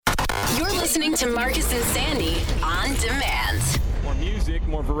listening to Marcus and Sandy on demand. More music,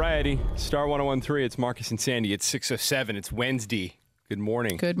 more variety. Star 101.3, it's Marcus and Sandy. It's 6:07. It's Wednesday. Good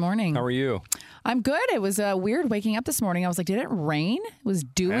morning. Good morning. How are you? I'm good. It was weird waking up this morning. I was like, did it rain? It was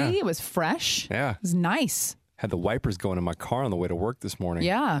dewy. Yeah. It was fresh. Yeah. It was nice. Had the wipers going in my car on the way to work this morning.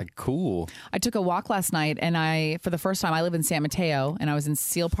 Yeah. Like, cool. I took a walk last night, and for the first time, I live in San Mateo, and I was in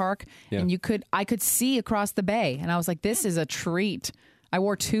Seal Park, and I could see across the bay, and I was like, this is a treat. I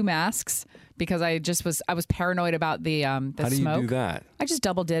wore 2 masks because I was paranoid about the smoke. How do you do that? I just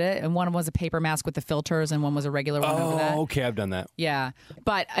double did it, and one was a paper mask with the filters, and one was a regular one over that. Oh, okay, I've done that. Yeah,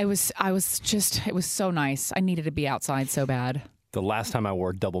 but it was so nice. I needed to be outside so bad. The last time I wore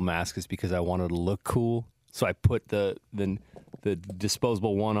a double mask is because I wanted to look cool. So I put the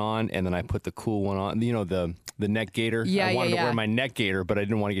disposable one on, and then I put the cool one on. You know, the neck gaiter. I wanted to wear my neck gaiter, but I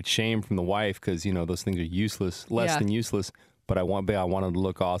didn't want to get shamed from the wife because, you know, those things are useless, less than useless. But I wanted to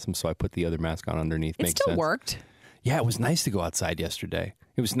look awesome, so I put the other mask on underneath. It still worked. Yeah, it was nice to go outside yesterday.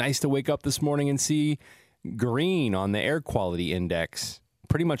 It was nice to wake up this morning and see green on the air quality index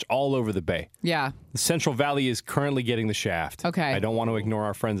pretty much all over the bay. Yeah. The Central Valley is currently getting the shaft. Okay. I don't want to ignore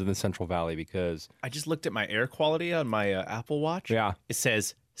our friends in the Central Valley because... I just looked at my air quality on my Apple Watch. Yeah. It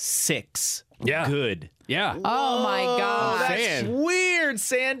says 6. Yeah. Good. Yeah. Oh, my God. That's weird,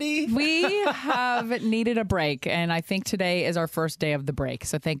 Sandy. We have needed a break, and I think today is our first day of the break,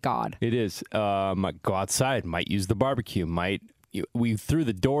 so thank God. It is. Might go outside, might use the barbecue, we threw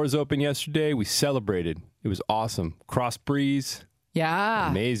the doors open yesterday. We celebrated. It was awesome. Cross breeze. Yeah.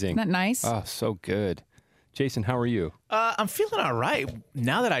 Amazing. Isn't that nice? Oh, so good. Jason, how are you? I'm feeling all right.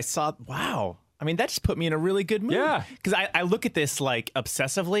 Now that I saw, wow. I mean, that just put me in a really good mood. Yeah. Because I look at this like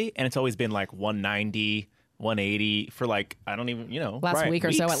obsessively, and it's always been like 190, 180 for like, I don't even, Last week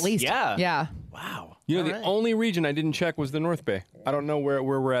or so at least. Yeah. Yeah. Wow. You know, the only region I didn't check was the North Bay. I don't know where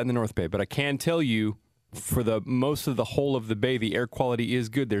we're at in the North Bay, but I can tell you for the most of the whole of the bay, the air quality is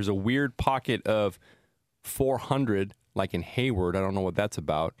good. There's a weird pocket of 400, like in Hayward. I don't know what that's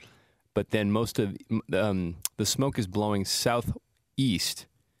about. But then most of the smoke is blowing southeast.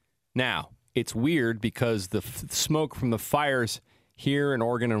 Now, it's weird because the smoke from the fires here in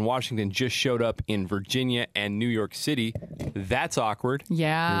Oregon and Washington just showed up in Virginia and New York City. That's awkward.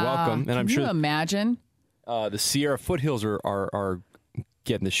 Yeah. You're welcome. And I'm Can sure you imagine? the Sierra foothills are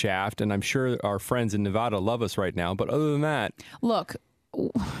getting the shaft, and I'm sure our friends in Nevada love us right now. But other than that, Look,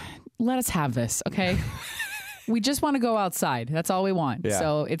 let us have this, okay? We just want to go outside. That's all we want. Yeah.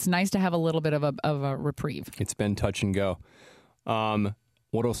 So it's nice to have a little bit of a reprieve. it's been touch and go.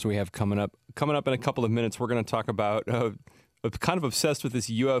 What else do we have coming up? Coming up in a couple of minutes, we're going to talk about kind of obsessed with this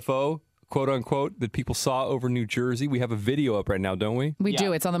UFO, quote unquote, that people saw over New Jersey. We have a video up right now, don't we? We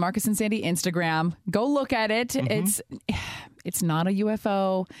do. It's on the Marcus and Sandy Instagram. Go look at it. Mm-hmm. It's not a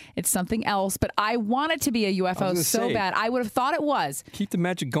UFO. It's something else. But I want it to be a UFO so bad. I would have thought it was. Keep the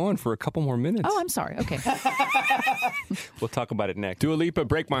magic going for a couple more minutes. Oh, I'm sorry. Okay. We'll talk about it next. Dua Lipa,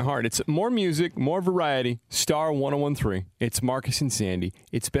 Break My Heart. It's more music, more variety. Star 101.3. It's Marcus and Sandy.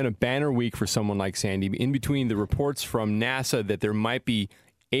 It's been a banner week for someone like Sandy. In between the reports from NASA that there might be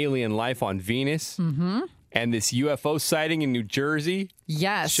alien life on Venus and this UFO sighting in New Jersey.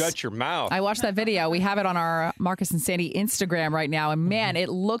 Yes. Shut your mouth. I watched that video. We have it on our Marcus and Sandy Instagram right now. And man, it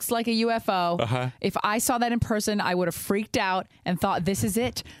looks like a UFO. If I saw that in person, I would have freaked out and thought, this is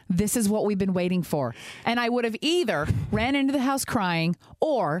it. This is what we've been waiting for. And I would have either ran into the house crying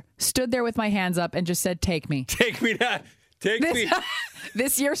or stood there with my hands up and just said, take me. Take me now. Take me.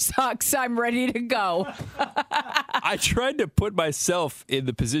 This year sucks. I'm ready to go. I tried to put myself in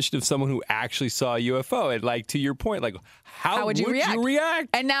the position of someone who actually saw a UFO. And like, to your point, like, how would you react?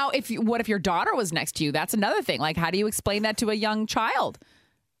 And now, what if your daughter was next to you? That's another thing. Like, how do you explain that to a young child?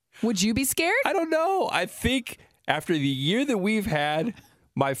 Would you be scared? I don't know. I think after the year that we've had,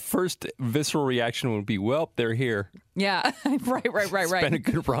 my first visceral reaction would be, well, they're here. Yeah, right. It's been a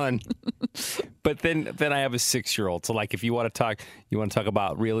good run. But then I have a 6-year-old. So like, if you want to talk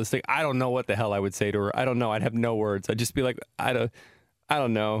about realistic, I don't know what the hell I would say to her. I don't know. I'd have no words. I'd just be like, I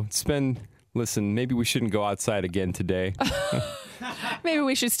don't know. Listen, maybe we shouldn't go outside again today. Maybe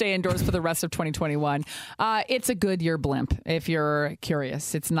we should stay indoors for the rest of 2021. It's a Goodyear blimp, if you're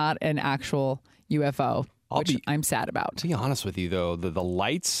curious. It's not an actual UFO. I'm sad about. To be honest with you, though, the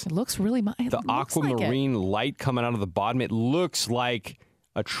lights, it looks really the aquamarine light coming out of the bottom, it looks like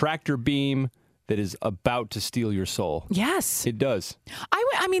a tractor beam that is about to steal your soul. Yes. It does.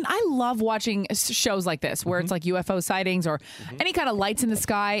 I mean, I love watching shows like this where it's like UFO sightings or any kind of lights in the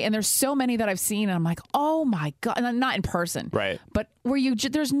sky. And there's so many that I've seen. And I'm like, oh, my God. And I'm not in person. Right. But where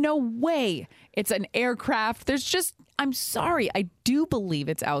there's no way it's an aircraft. There's just, I'm sorry. I do believe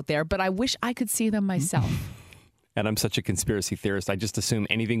it's out there, but I wish I could see them myself. And I'm such a conspiracy theorist. I just assume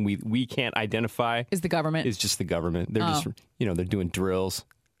anything we can't identify Is the government? is just the government. They're just, they're doing drills.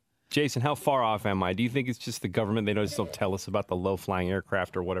 Jason, how far off am I? Do you think it's just the government? They just don't tell us about the low-flying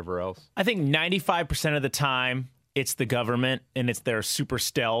aircraft or whatever else? I think 95% of the time, it's the government, and it's their super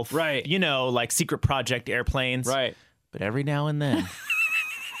stealth. Right. Like secret project airplanes. Right. But every now and then,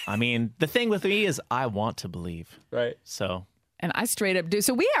 I mean, the thing with me is I want to believe. Right. So... And I straight up do.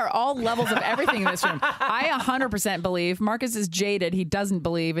 So we are all levels of everything in this room. I 100% believe. Marcus is jaded. He doesn't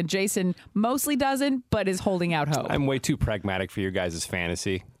believe. And Jason mostly doesn't, but is holding out hope. I'm way too pragmatic for your guys'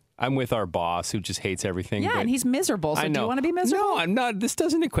 fantasy. I'm with our boss who just hates everything. Yeah, and he's miserable. So do you want to be miserable? No, I'm not. This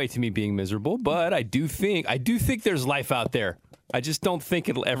doesn't equate to me being miserable, but I do think there's life out there. I just don't think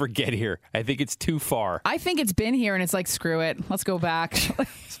it'll ever get here. I think it's too far. I think it's been here and it's like, screw it. Let's go back.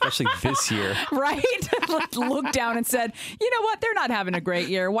 Especially this year. Right? Looked down and said, you know what? They're not having a great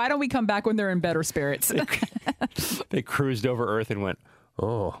year. Why don't we come back when they're in better spirits? They cruised over Earth and went,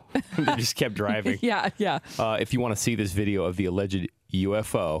 oh. They just kept driving. Yeah. If you want to see this video of the alleged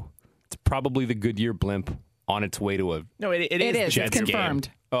UFO, it's probably the Goodyear blimp on its way to a No, it is. It's confirmed.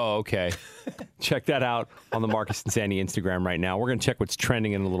 Oh, okay. Check that out on the Marcus and Sandy Instagram right now. We're going to check what's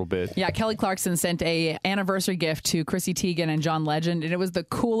trending in a little bit. Yeah, Kelly Clarkson sent a anniversary gift to Chrissy Teigen and John Legend, and it was the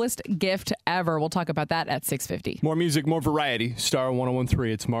coolest gift ever. We'll talk about that at 6:50. More music, more variety. Star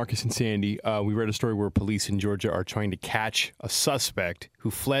 1013, it's Marcus and Sandy. We read a story where police in Georgia are trying to catch a suspect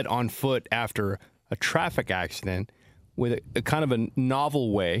who fled on foot after a traffic accident with a kind of a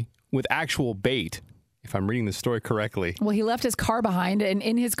novel way with actual bait. If I'm reading the story correctly. Well, he left his car behind, and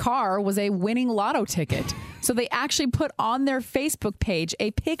in his car was a winning lotto ticket. So they actually put on their Facebook page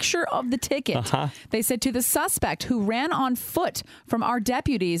a picture of the ticket. They said to the suspect who ran on foot from our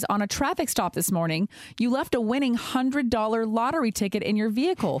deputies on a traffic stop this morning, you left a winning $100 lottery ticket in your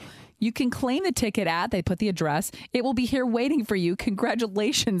vehicle. You can claim the ticket they put the address. It will be here waiting for you.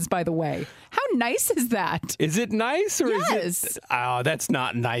 Congratulations, by the way. How nice is that? Is it nice or Yes. is it? Oh, that's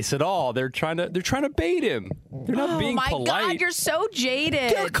not nice at all. They're trying to bait him. They're not being polite. Oh, my God, you're so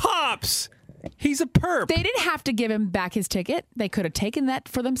jaded. They're cops. He's a perp. They didn't have to give him back his ticket. They could have taken that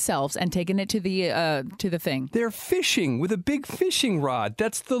for themselves and taken it to the thing. They're fishing with a big fishing rod.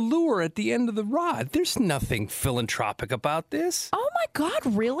 That's the lure at the end of the rod. There's nothing philanthropic about this. Oh my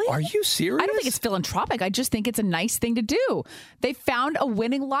God, really? Are you serious? I don't think it's philanthropic. I just think it's a nice thing to do. They found a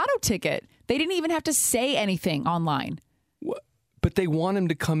winning lotto ticket. They didn't even have to say anything online. But they want him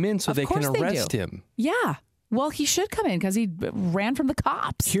to come in so they can arrest him. Yeah. Well, he should come in because he ran from the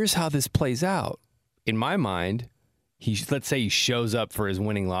cops. Here's how this plays out. In my mind, let's say he shows up for his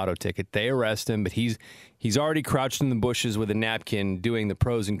winning lotto ticket. They arrest him, but he's already crouched in the bushes with a napkin doing the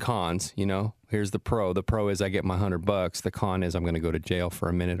pros and cons. Here's the pro. The pro is I get my $100. The con is I'm going to go to jail for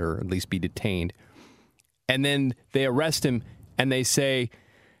a minute or at least be detained. And then they arrest him and they say,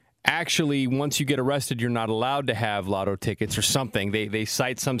 actually, once you get arrested, you're not allowed to have lotto tickets or something. They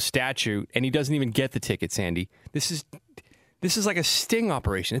cite some statute, and he doesn't even get the ticket, Sandy. This is like a sting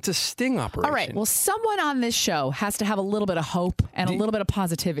operation. It's a sting operation. All right. Well, someone on this show has to have a little bit of hope and a little bit of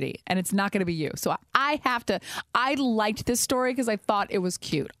positivity, and it's not going to be you. So I liked this story because I thought it was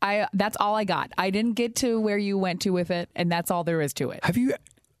cute. That's all I got. I didn't get to where you went to with it, and that's all there is to it. Have you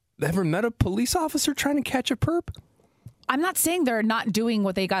ever met a police officer trying to catch a perp? I'm not saying they're not doing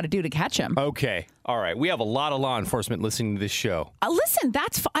what they got to do to catch him. Okay. All right. We have a lot of law enforcement listening to this show. Listen,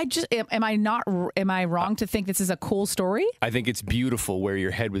 am I wrong to think this is a cool story? I think it's beautiful where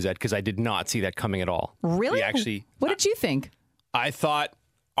your head was at because I did not see that coming at all. Really? What did you think? I thought,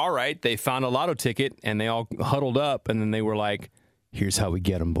 all right, they found a lotto ticket and they all huddled up and then they were like, here's how we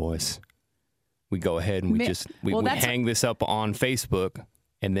get them, boys. We go ahead and we hang this up on Facebook.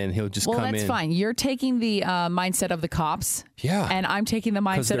 And then he'll just come in. Well, that's fine. You're taking the mindset of the cops. Yeah. And I'm taking the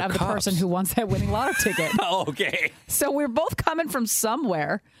mindset of the person who wants that winning lotto ticket. Oh, okay. So we're both coming from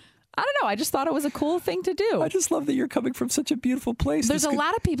somewhere. I don't know. I just thought it was a cool thing to do. I just love that you're coming from such a beautiful place. There's a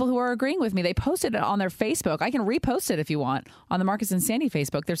lot of people who are agreeing with me. They posted it on their Facebook. I can repost it if you want on the Marcus and Sandy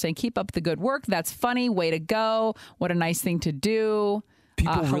Facebook. They're saying, keep up the good work. That's funny. Way to go. What a nice thing to do.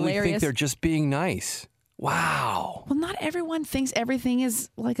 People really think they're just being nice. Wow. Well, not everyone thinks everything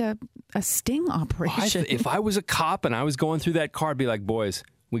is like a sting operation. If I was a cop and I was going through that car, I'd be like, boys,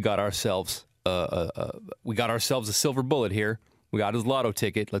 we got ourselves a silver bullet here. We got his lotto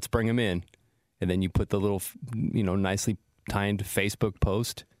ticket. Let's bring him in. And then you put the little, nicely timed Facebook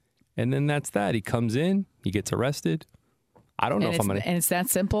post. And then that's that. He comes in. He gets arrested. I don't know if I'm going to. And it's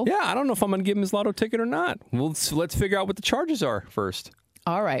that simple? Yeah, I don't know if I'm going to give him his lotto ticket or not. Let's figure out what the charges are first.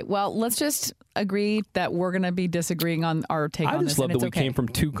 All right. Well, let's just agree that we're going to be disagreeing on our take on this. I just love and that it's we came from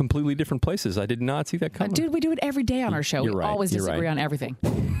two completely different places. I did not see that coming. Dude, we do it every day on our show. You're We right. always You're disagree right. on everything.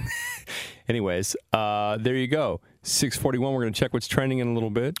 Anyways, there you go. 6:41. We're going to check what's trending in a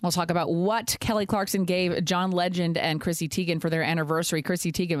little bit. We'll talk about what Kelly Clarkson gave John Legend and Chrissy Teigen for their anniversary.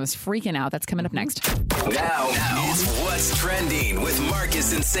 Chrissy Teigen was freaking out. That's coming up next. Now, it's What's Trending with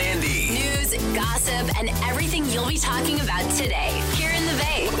Marcus and Sandy. News, gossip, and everything you'll be talking about today here in the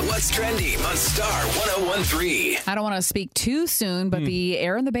Bay. What's Trending on Star 1013. I don't want to speak too soon, but the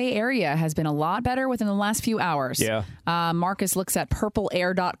air in the Bay Area has been a lot better within the last few hours. Yeah. Marcus looks at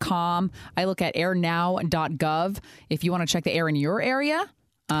purpleair.com. I look at airnow.gov. If you want to check the air in your area.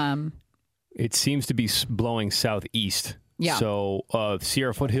 It seems to be blowing southeast. Yeah. So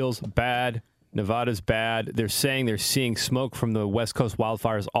Sierra foothills, bad. Nevada's bad. They're saying they're seeing smoke from the West Coast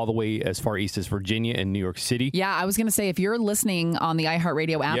wildfires all the way as far east as Virginia and New York City. Yeah, I was going to say, if you're listening on the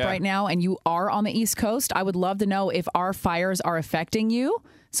iHeartRadio app right now and you are on the East Coast, I would love to know if our fires are affecting you.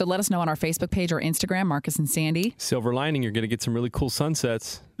 So let us know on our Facebook page or Instagram, Marcus and Sandy. Silver lining, you're going to get some really cool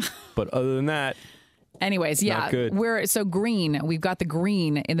sunsets. But other than that, anyways, not good. We're so green. We've got the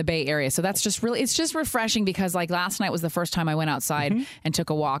green in the Bay Area. So that's just really, it's just refreshing because like last night was the first time I went outside and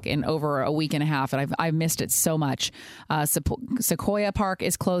took a walk in over a week and a half. And I've missed it so much. Sequoia Park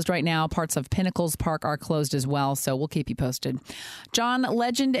is closed right now. Parts of Pinnacles Park are closed as well. So we'll keep you posted. John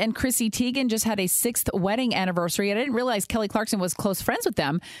Legend and Chrissy Teigen just had a 6th wedding anniversary. I didn't realize Kelly Clarkson was close friends with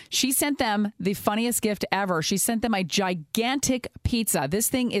them. She sent them the funniest gift ever. She sent them a gigantic pizza. This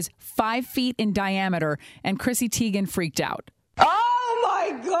thing is 5 feet in diameter. And Chrissy Teigen freaked out. Oh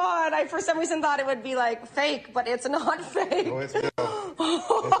my God. I, for some reason, thought it would be like fake, but it's not fake. Oh, it's real.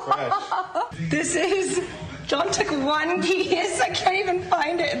 It's fresh. This is, John took one piece. I can't even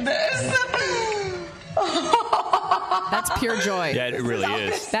find it. That's pure joy. yeah, it really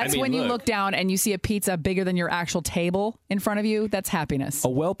is. That's when you look down and you see a pizza bigger than your actual table in front of you. That's happiness. A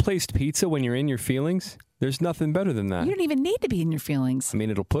well-placed pizza when you're in your feelings, there's nothing better than that. You don't even need to be in your feelings. I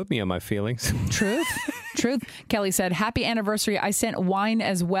mean, it'll put me on my feelings. Truth. Kelly said, happy anniversary. I sent wine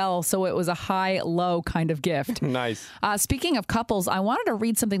as well, so it was a high-low kind of gift. Nice. Speaking of couples, I wanted to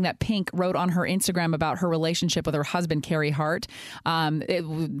read something that Pink wrote on her Instagram about her relationship with her husband, Carrie Hart.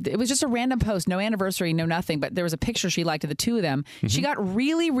 It was just a random post, no anniversary, no nothing, but there was a picture she liked of the two of them. She got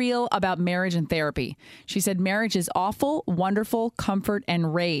really real about marriage and therapy. She said, marriage is awful, wonderful, comfort,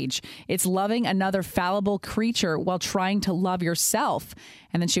 and rage. It's loving another fallible creature while trying to love yourself.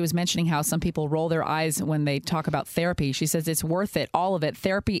 And then she was mentioning how some people roll their eyes when they talk about therapy. She says it's worth it, all of it.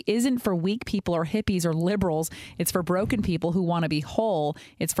 Therapy isn't for weak people or hippies or liberals. It's for broken people who want to be whole.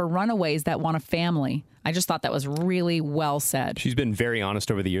 It's for runaways that want a family. I just thought that was really well said. She's been very honest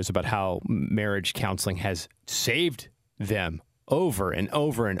over the years about how marriage counseling has saved them over and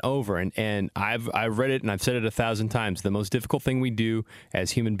over and over. And I've read it and I've said it 1,000 times. The most difficult thing we do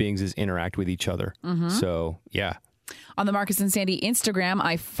as human beings is interact with each other. So, yeah. On the Marcus and Sandy Instagram,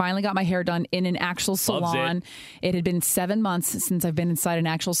 I finally got my hair done in an actual salon. It had been 7 months since I've been inside an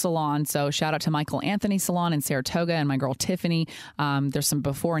actual salon. So shout out to Michael Anthony Salon in Saratoga and my girl Tiffany. There's some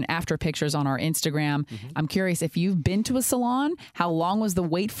before and after pictures on our Instagram. I'm curious if you've been to a salon. How long was the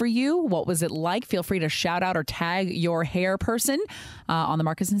wait for you? What was it like? Feel free to shout out or tag your hair person on the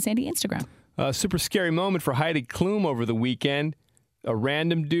Marcus and Sandy Instagram. Super scary moment for Heidi Klum over the weekend. A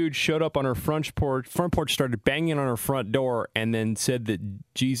random dude showed up on her front porch, started banging on her front door, and then said that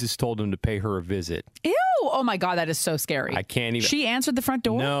Jesus told him to pay her a visit. Ew! Oh my God, that is so scary. I can't even. She answered the front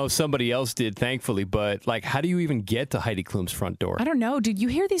door? No, somebody else did, thankfully. But, like, how do you even get to Heidi Klum's front door? I don't know, dude. You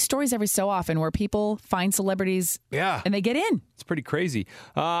hear these stories every so often where people find celebrities and they get in. It's pretty crazy.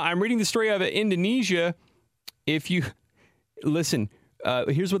 I'm reading the story of Indonesia. If you listen,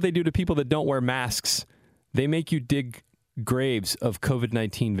 here's what they do to people that don't wear masks. They make you dig graves of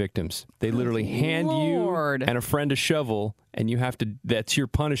COVID-19 victims. They literally hand you and a friend a shovel, and you have to, that's your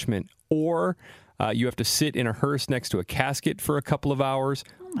punishment. Or you have to sit in a hearse next to a casket for a couple of hours,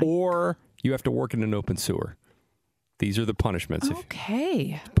 or you have to work in an open sewer. These are the punishments.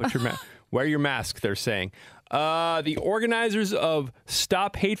 Okay. Wear your mask, they're saying. The organizers of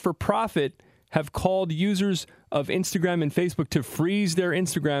Stop Hate for Profit have called users of Instagram and Facebook to freeze their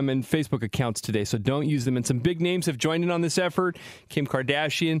Instagram and Facebook accounts today, so don't use them. And some big names have joined in on this effort. Kim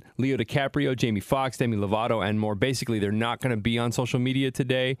Kardashian, Leo DiCaprio, Jamie Foxx, Demi Lovato, and more. Basically, they're not going to be on social media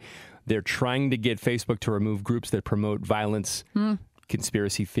today. They're trying to get Facebook to remove groups that promote violence,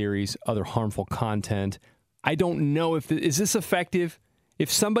 conspiracy theories, other harmful content. I don't know if is this effective. If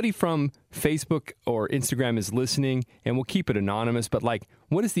somebody from Facebook or Instagram is listening, and we'll keep it anonymous, but like,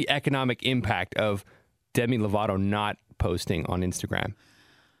 what is the economic impact of Demi Lovato not posting on Instagram?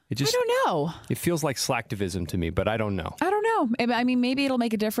 It just, I don't know. It feels like slacktivism to me, but I don't know. I don't know. I mean, maybe it'll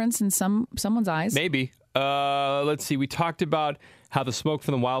make a difference in someone's eyes. Maybe. Let's see. We talked about how the smoke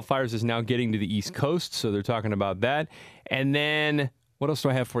from the wildfires is now getting to the East Coast, so they're talking about that. And then, what else do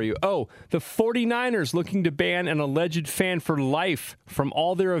I have for you? Oh, the 49ers looking to ban an alleged fan for life from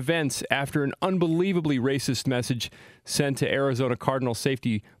all their events after an unbelievably racist message sent to Arizona Cardinal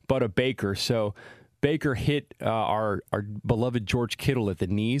safety Butta Baker. So Baker hit our beloved George Kittle at the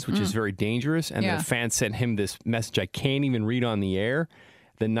knees, which is very dangerous. And the fan sent him this message I can't even read on the air.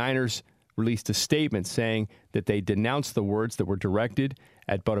 The Niners released a statement saying that they denounced the words that were directed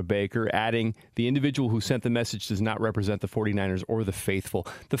at Butta Baker, adding, the individual who sent the message does not represent the 49ers or the faithful.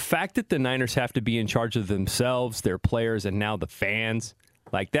 The fact that the Niners have to be in charge of themselves, their players, and now the fans,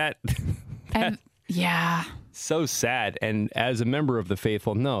 like that, yeah. So sad. And as a member of the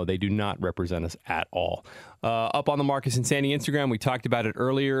faithful, no, they do not represent us at all. Up on the Marcus and Sandy Instagram, we talked about it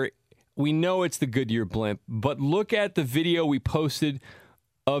earlier. We know it's the Goodyear blimp, but look at the video we posted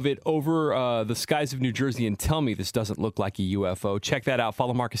of it over the skies of New Jersey and tell me this doesn't look like a UFO. Check that out.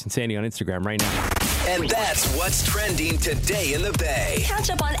 Follow Marcus and Sandy on Instagram right now. And that's what's trending today in the Bay.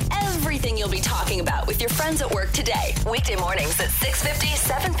 Catch up on everything you'll be talking about with your friends at work today. Weekday mornings at 6:50,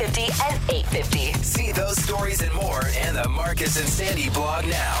 7:50, and 8:50. See those stories and more in the Marcus and Sandy blog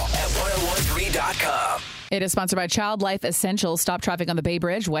now at 1013.com. It is sponsored by Child Life Essentials. Stop traffic on the Bay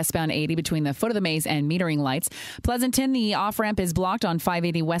Bridge, westbound 80 between the foot of the maze and metering lights. Pleasanton, the off-ramp is blocked on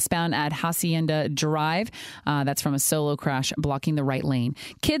 580 westbound at Hacienda Drive. That's from a solo crash blocking the right lane.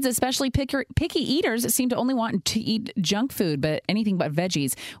 Kids, especially picky eaters, seem to only want to eat junk food, but anything but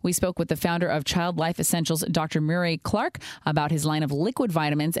veggies. We spoke with the founder of Child Life Essentials, Dr. Murray Clark, about his line of liquid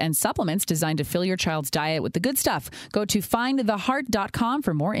vitamins and supplements designed to fill your child's diet with the good stuff. Go to findtheheart.com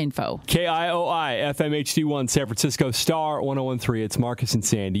for more info. KIOI FMHD1 San Francisco Star 1013. It's Marcus and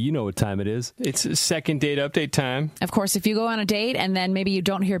Sandy. You know what time it is. It's second date update time. Of course, if you go on a date and then maybe you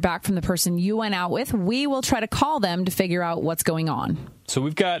don't hear back from the person you went out with, we will try to call them to figure out what's going on. So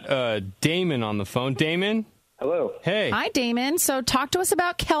we've got Damon on the phone. Damon? Hello. Hey. Hi, Damon. So talk to us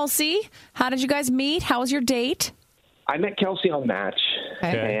about Kelsey. How did you guys meet? How was your date? I met Kelsey on Match,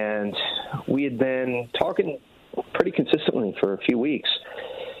 Okay. and we had been talking pretty consistently for a few weeks.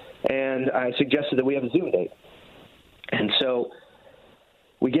 And I suggested that we have a Zoom date. And so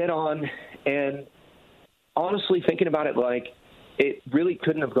we get on, and honestly, thinking about it, like, it really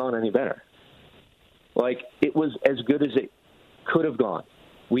couldn't have gone any better. Like, it was as good as it could have gone.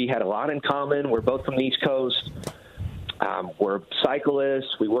 We had a lot in common. We're both from the East Coast. We're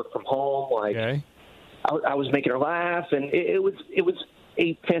cyclists. We work from home. Like, Okay. I was making her laugh, and it was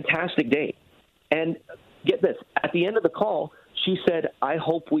a fantastic date. And get this, at the end of the call, she said, I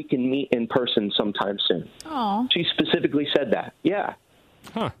hope we can meet in person sometime soon. Oh. She specifically said that. Yeah.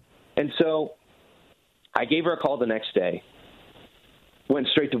 Huh. And so I gave her a call the next day, went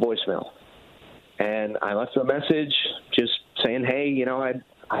straight to voicemail. And I left her a message just saying, hey, you know,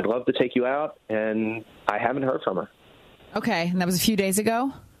 I'd love to take you out. And I haven't heard from her. Okay. And that was a few days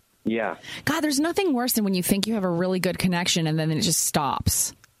ago? Yeah. God, there's nothing worse than when you think you have a really good connection and then it just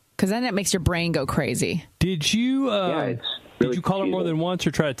stops. Because then it makes your brain go crazy. Did you It's did really you call her more than once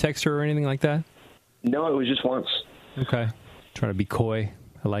or try to text her or anything like that? No, it was just once. Okay. Trying to be coy.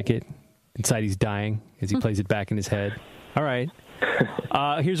 I like it. Inside he's dying as he plays it back in his head. All right.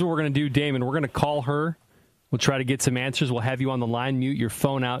 Here's what we're going to do, Damon. We're going to call her. We'll try to get some answers. We'll have you on the line. Mute your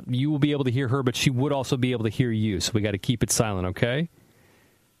phone out. You will be able to hear her, but she would also be able to hear you. So we got to keep it silent, okay?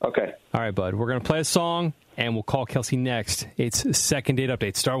 Okay. All right, bud. We're going to play a song, and we'll call Kelsey next. It's Second Date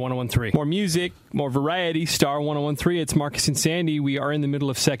Update, Star 1013. More music, more variety, Star 1013. It's Marcus and Sandy. We are in the middle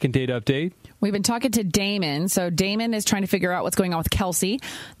of Second Date Update. We've been talking to Damon. So Damon is trying to figure out what's going on with Kelsey.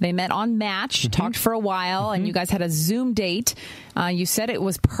 They met on Match, talked for a while, and you guys had a Zoom date. You said it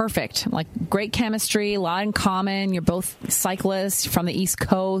was perfect, like great chemistry, a lot in common. You're both cyclists from the East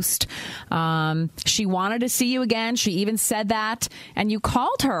Coast. She wanted to see you again. She even said that. And you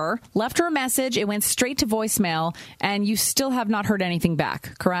called her, left her a message. It went straight to voicemail, and you still have not heard anything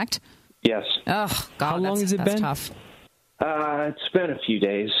back, correct? Yes. Oh, God. How long has it that's been? Tough. It's been a few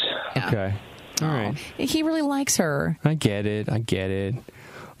days. Yeah. Okay. All right. He really likes her. I get it.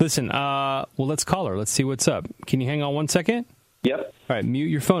 Listen, well, let's call her. Let's see what's up. Can you hang on 1 second? Yep. All right, mute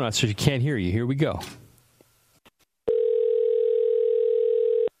your phone out so she can't hear you. Here we go.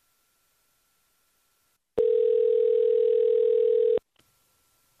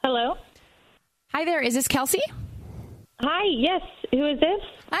 Hello? Hi there. Is this Kelsey? Hi, yes. Who is this?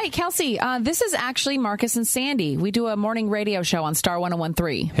 Hi, Kelsey. This is actually Marcus and Sandy. We do a morning radio show on Star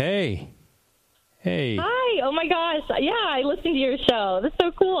 1013. Hey. Hi. Oh my gosh. Yeah, I listened to your show. That's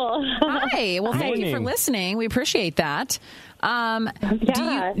so cool. Hi. Well, thank you for Morning. listening. We appreciate that.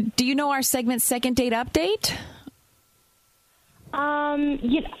 Yeah. Do you know our segment Second Date Update? I'm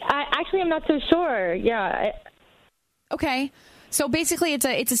not so sure. Yeah. Okay. So basically, it's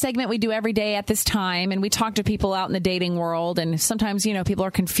a segment we do every day at this time, and we talk to people out in the dating world, and sometimes, people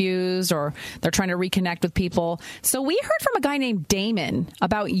are confused or they're trying to reconnect with people. So we heard from a guy named Damon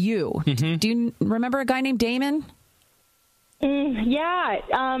about you. Mm-hmm. Do you remember a guy named Damon? Yeah.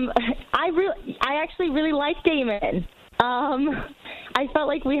 I actually really like Damon. I felt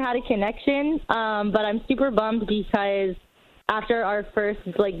like we had a connection, but I'm super bummed because after our first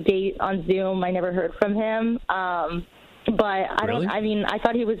date on Zoom, I never heard from him. But I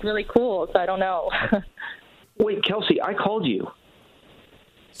thought he was really cool, so I don't know. Wait, Kelsey, I called you.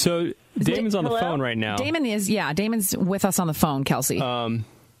 So Damon's on the Hello? phone right now. Damon's with us on the phone, Kelsey. Kelsey,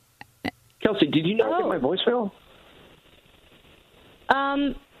 did you not get my voicemail?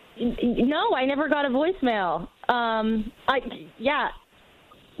 No, I never got a voicemail.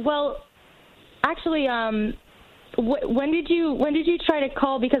 Well, actually, when did you try to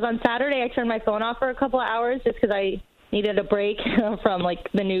call? Because on Saturday I turned my phone off for a couple of hours just because I needed a break from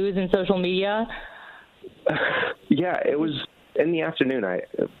the news and social media. Yeah, it was in the afternoon.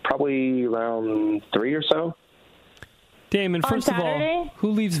 Probably around 3 or so. Damon, On first of all, Saturday?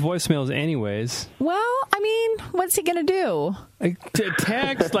 who leaves voicemails anyways? Well, what's he going to do?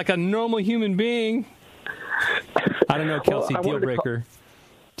 Text like a normal human being. I don't know, Kelsey, I deal wanted to breaker.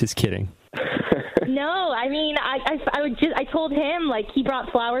 Just kidding. No, I told him he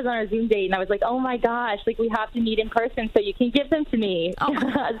brought flowers on our Zoom date, and I was like, oh my gosh, we have to meet in person so you can give them to me. Oh.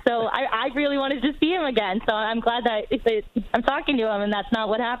 So I really wanted to see him again. So I'm glad that I'm talking to him, and that's not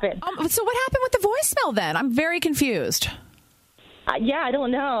what happened. So what happened with the voicemail then? I'm very confused. Yeah, I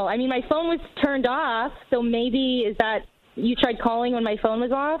don't know. My phone was turned off, so maybe is that you tried calling when my phone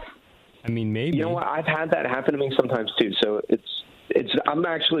was off? Maybe. You know what? I've had that happen to me sometimes too. So I'm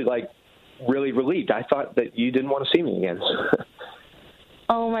actually really relieved. I thought that you didn't want to see me again.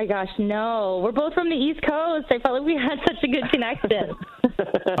 Oh my gosh, no. We're both from the East Coast. I felt like we had such a good connection.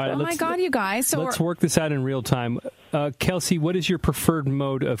 All right, Oh my God, you guys. So let's work this out in real time. Kelsey, what is your preferred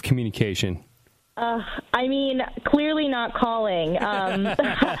mode of communication? Clearly not calling.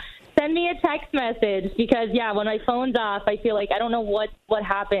 Send me a text message because, when my phone's off, I feel like I don't know what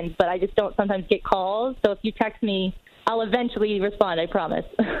happens, but I just don't sometimes get calls. So if you text me, I'll eventually respond, I promise.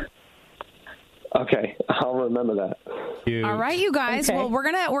 Okay, I'll remember that. Cute. all right, you guys. Okay. Well, we're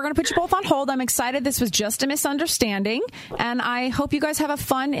gonna put you both on hold. I'm excited. This was just a misunderstanding, and I hope you guys have a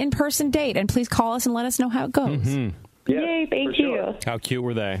fun in-person date. And please call us and let us know how it goes. Mm-hmm. Yeah, Yay, thank for sure. you. How cute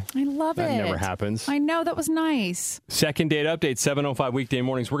were they? I love it. That never happens. I know, that was nice. Second date update, 7:05 weekday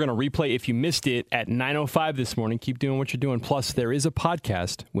mornings. We're going to replay if you missed it at 9:05 this morning. Keep doing what you're doing. Plus, there is a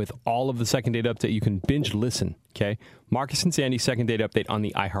podcast with all of the second date update. You can binge listen, okay? Marcus and Sandy second date update on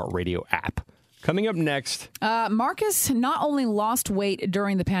the iHeartRadio app. Coming up next. Marcus not only lost weight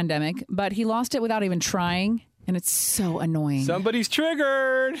during the pandemic, but he lost it without even trying, and it's so annoying. Somebody's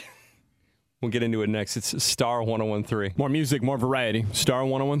triggered. We'll get into it next. It's Star 1013. More music, more variety. Star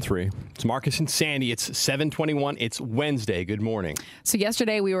 1013. It's Marcus and Sandy. It's 7:21. It's Wednesday. Good morning. So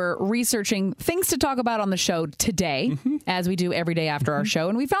yesterday we were researching things to talk about on the show today, as we do every day after our show.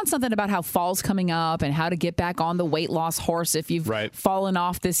 And we found something about how fall's coming up and how to get back on the weight loss horse if you've fallen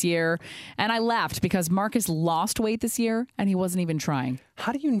off this year. And I laughed because Marcus lost weight this year and he wasn't even trying.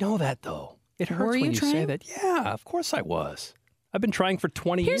 How do you know that, though? It hurts Were you when you say trying? that. Yeah, of course I was. I've been trying for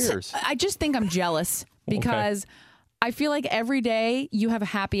 20 years. I just think I'm jealous because I feel like every day you have a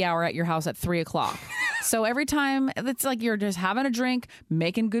happy hour at your house at 3:00. So every time it's like you're just having a drink,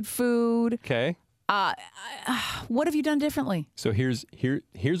 making good food. Okay. What have you done differently? So here's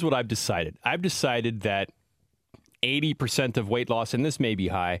what I've decided. I've decided that 80% of weight loss, and this may be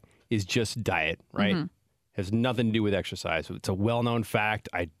high, is just diet, right? Has nothing to do with exercise. It's a well-known fact.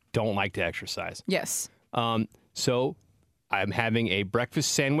 I don't like to exercise. Yes. So I'm having a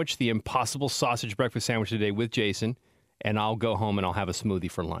breakfast sandwich, the Impossible Sausage breakfast sandwich today with Jason, and I'll go home and I'll have a smoothie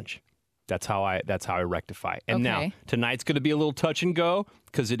for lunch. That's how I rectify. And now, tonight's going to be a little touch and go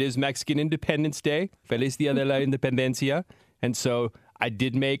because it is Mexican Independence Day. Feliz Dia de la Independencia. And so I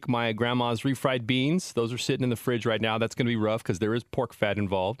did make my grandma's refried beans. Those are sitting in the fridge right now. That's going to be rough because there is pork fat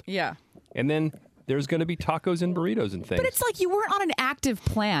involved. Yeah. And then there's going to be tacos and burritos and things. But it's like you weren't on an active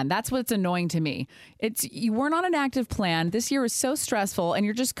plan. That's what's annoying to me. You weren't on an active plan. This year is so stressful, and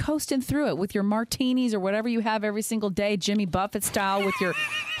you're just coasting through it with your martinis or whatever you have every single day, Jimmy Buffett style, with your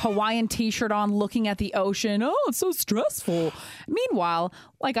Hawaiian t-shirt on, looking at the ocean. Oh, it's so stressful. Meanwhile,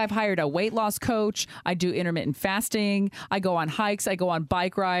 like I've hired a weight loss coach. I do intermittent fasting. I go on hikes. I go on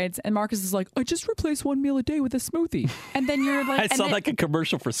bike rides. And Marcus is like, I just replace one meal a day with a smoothie. And then you're like, I sound like a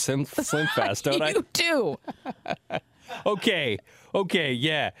commercial for Slim Fast, don't I? You do. Okay,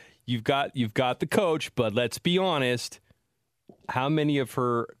 yeah. You've got the coach, but let's be honest. How many of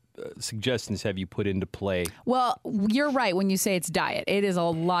her suggestions have you put into play? Well, you're right when you say it's diet. It is a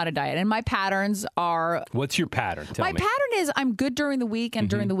lot of diet. And my patterns are... What's your pattern? Tell me. My pattern is I'm good during the week, and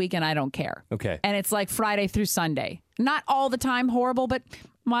during the weekend I don't care. Okay. And it's like Friday through Sunday. Not all the time horrible, but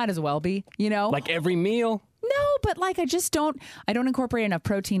might as well be, you know? Like every meal? No, but like I don't incorporate enough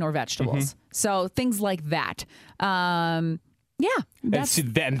protein or vegetables. So things like that. Yeah. That's,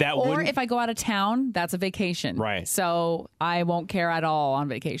 or if I go out of town, that's a vacation. Right. So I won't care at all on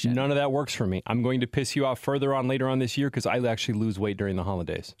vacation. None of that works for me. I'm going to piss you off further on later on this year because I actually lose weight during the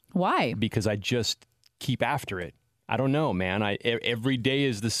holidays. Why? Because I just keep after it. I don't know, man. Every day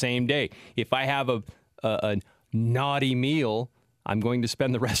is the same day. If I have a naughty meal, I'm going to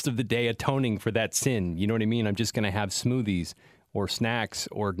spend the rest of the day atoning for that sin. You know what I mean? I'm just going to have smoothies or snacks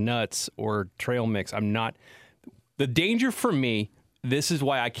or nuts or trail mix. I'm not... The danger for me, this is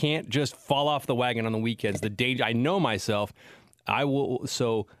why I can't just fall off the wagon on the weekends. The danger, I know myself.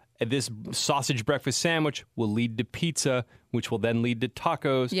 So this sausage breakfast sandwich will lead to pizza, which will then lead to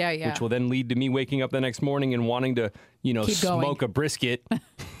tacos, which will then lead to me waking up the next morning and wanting to, smoke a brisket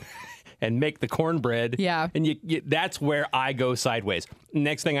and make the cornbread. Yeah. And that's where I go sideways.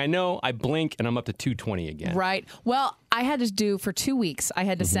 Next thing I know, I blink and I'm up to 220 again. Right. Well, I had to do for 2 weeks, I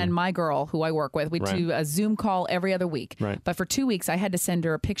had to send my girl who I work with. We do a Zoom call every other week. Right. But for 2 weeks, I had to send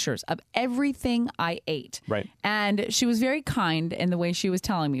her pictures of everything I ate. Right. And she was very kind in the way she was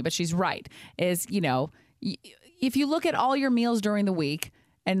telling me, but she's right. Is, if you look at all your meals during the week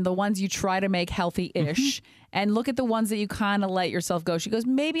and the ones you try to make healthy-ish, and look at the ones that you kind of let yourself go. She goes,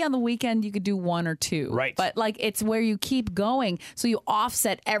 maybe on the weekend you could do 1 or 2. Right. But like it's where you keep going, so you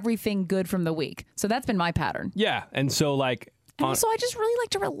offset everything good from the week. So that's been my pattern. Yeah, and so like... And also, I just really like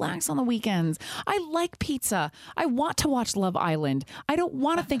to relax on the weekends. I like pizza. I want to watch Love Island. I don't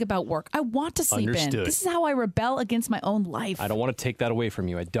want to think about work. I want to sleep in. This is how I rebel against my own life. I don't want to take that away from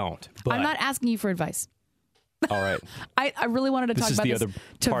you. I don't. But... I'm not asking you for advice. All right. I really wanted to talk about this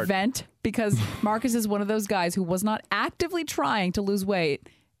to vent because Marcus is one of those guys who was not actively trying to lose weight.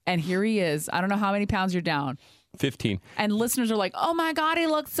 And here he is. I don't know how many pounds you're down. 15. And listeners are like, oh my God, he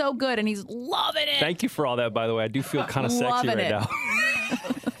looks so good. And he's loving it. Thank you for all that, by the way. I do feel kind of sexy right now.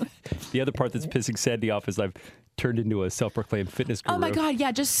 The other part that's pissing Sandy off is I've turned into a self-proclaimed fitness guru. Oh my God,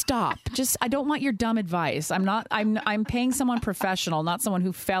 yeah, just stop. I don't want your dumb advice. I'm paying someone professional, not someone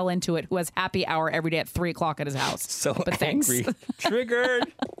who fell into it, who has happy hour every day at 3:00 at his house. So but angry. Thanks.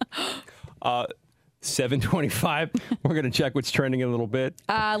 Triggered. 7:25. We're going to check what's trending in a little bit.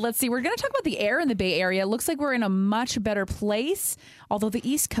 Let's see. We're going to talk about the air in the Bay Area. It looks like we're in a much better place, although the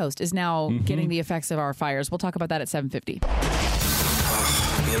East Coast is now getting the effects of our fires. We'll talk about that at 7:50.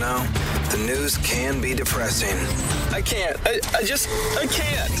 The news can be depressing. I can't. I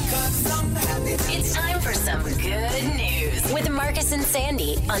can't. It's time for some good news with Marcus and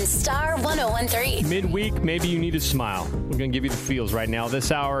Sandy on Star 101.3. Midweek, maybe you need a smile. We're going to give you the feels right now.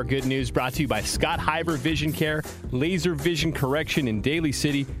 This hour, good news brought to you by Scott Hyber Vision Care, laser vision correction in Daly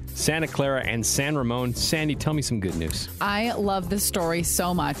City, Santa Clara, and San Ramon. Sandy, tell me some good news. I love this story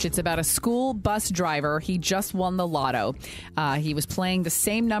so much. It's about a school bus driver. He just won the lotto. He was playing the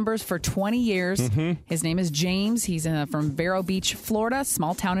same numbers for 20 years. His name is James. He's from Vero Beach, Florida,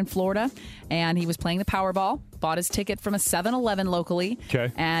 small town in Florida. And he was playing the Powerball, bought his ticket from a 7-Eleven locally.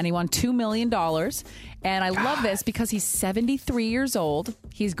 Okay. And he won $2 million. And I love this because he's 73 years old.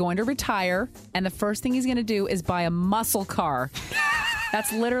 He's going to retire. And the first thing he's going to do is buy a muscle car.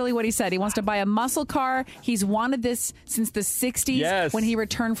 That's literally what he said. He wants to buy a muscle car. He's wanted this since the 60s when he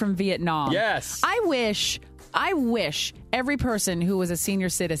returned from Vietnam. Yes. I wish every person who was a senior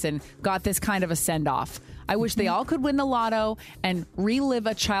citizen got this kind of a send-off. I wish they all could win the lotto and relive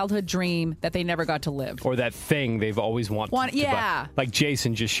a childhood dream that they never got to live. Or that thing they've always wanted to buy. Like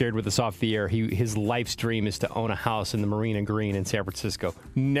Jason just shared with us off the air. His life's dream is to own a house in the Marina Green in San Francisco.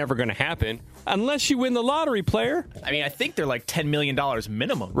 Never going to happen unless you win the lottery, player. I mean, I think they're like $10 million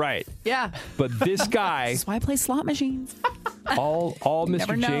minimum. Right. Yeah. But this guy... That's why I play slot machines. all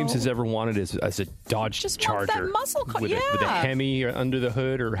Mr. James has ever wanted is a Dodge Charger. Just that muscle car. With a Hemi or under the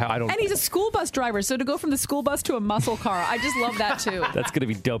hood or how I don't know. And he's a school bus driver, so to go from the school bus to a muscle car, I just love that too. That's going to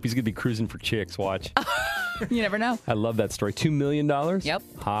be dope. He's going to be cruising for chicks. Watch. You never know. I love that story. $2 million? Yep.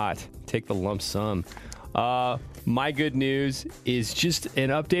 Hot. Take the lump sum. My good news is just an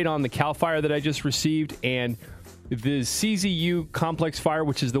update on the CAL FIRE that I just received, and the CZU complex fire,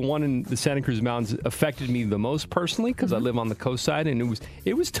 which is the one in the Santa Cruz Mountains, affected me the most personally because I live on the coast side, and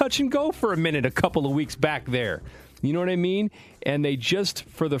it was touch and go for a minute a couple of weeks back there. You know what I mean? And they just,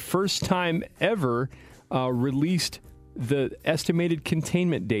 for the first time ever, released the estimated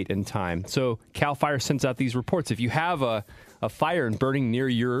containment date and time. So CAL FIRE sends out these reports. If you have a fire and burning near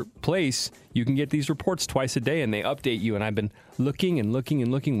your place, you can get these reports twice a day, and they update you. And I've been looking and looking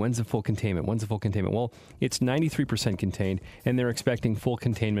and looking. When's the full containment? When's the full containment? Well, it's 93% contained, and they're expecting full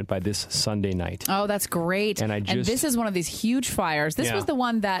containment by this Sunday night. Oh, that's great. And this is one of these huge fires. This was the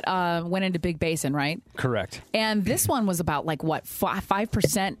one that went into Big Basin, right? Correct. And this one was about,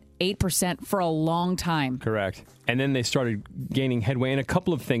 5%, 8% for a long time. Correct. And then they started gaining headway, and a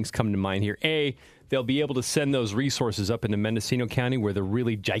couple of things come to mind here. A, they'll be able to send those resources up into Mendocino County where the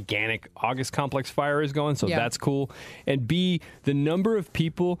really gigantic August Complex fire is going, so that's cool. And B, the number of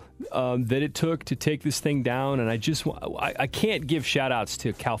people that it took to take this thing down, and I can't give shout-outs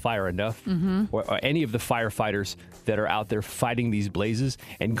to CAL FIRE enough, or any of the firefighters that are out there fighting these blazes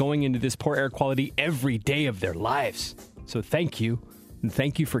and going into this poor air quality every day of their lives. So thank you. And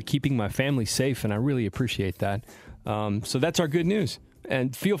thank you for keeping my family safe, and I really appreciate that. So that's our good news.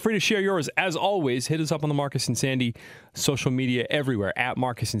 And feel free to share yours. As always, hit us up on the Marcus and Sandy social media everywhere, at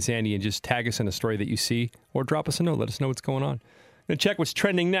Marcus and Sandy, and just tag us in a story that you see, or drop us a note. Let us know what's going on. Going to check what's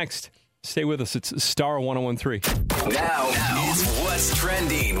trending next. Stay with us. It's Star 1013. Now is What's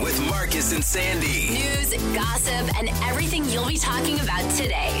Trending with Marcus and Sandy. News, gossip, and everything you'll be talking about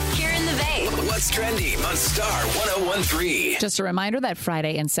today here in the Bay. What's Trending on Star 1013. Just a reminder that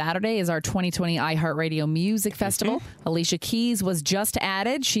Friday and Saturday is our 2020 iHeartRadio Music Festival. Alicia Keys was just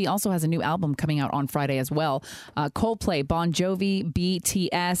added. She also has a new album coming out on Friday as well. Coldplay, Bon Jovi,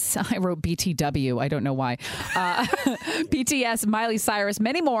 BTS. I wrote BTW. I don't know why. BTS, Miley Cyrus,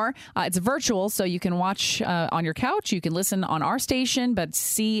 many more. It's virtual, so you can watch on your couch. You can listen on our station, but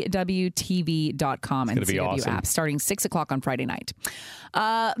CWTV.com and CW app starting 6 o'clock on Friday night.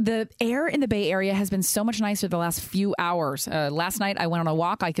 The air in the Bay Area has been so much nicer the last few hours. Last night, I went on a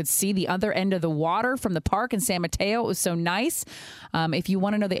walk. I could see the other end of the water from the park in San Mateo. It was so nice. If you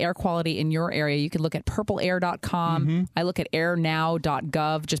want to know the air quality in your area, you can look at purpleair.com. I look at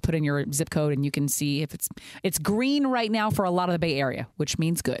airnow.gov. Just put in your zip code, and you can see if it's green right now for a lot of the Bay Area, which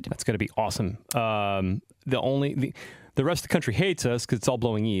means good. That's going to be awesome. The rest of the country hates us because it's all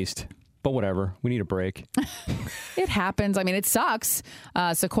blowing east. But whatever. We need a break. It happens. I mean, it sucks.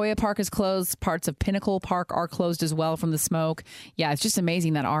 Sequoia Park is closed. Parts of Pinnacle Park are closed as well from the smoke. Yeah, it's just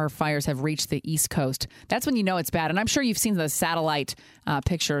amazing that our fires have reached the East Coast. That's when you know it's bad. And I'm sure you've seen the satellite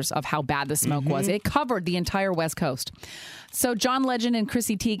pictures of how bad the smoke was. It covered the entire West Coast. So John Legend and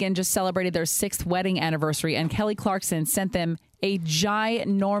Chrissy Teigen just celebrated their 6th wedding anniversary, and Kelly Clarkson sent them a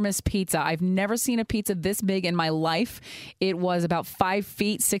ginormous pizza. I've never seen a pizza this big in my life. It was about 5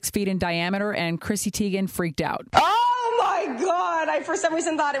 feet, 6 feet in diameter, and Chrissy Teigen freaked out. Oh my God. I, for some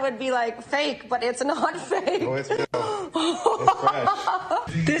reason, thought it would be fake, but it's not fake. Oh, it's real. It's fresh.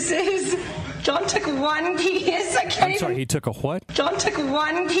 This is... John took one piece. I'm sorry, he took a what? John took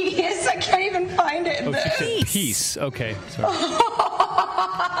one piece. I can't even find it. Oh, she said piece. Okay. Sorry.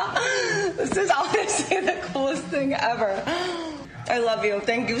 This is honestly the coolest thing ever. I love you.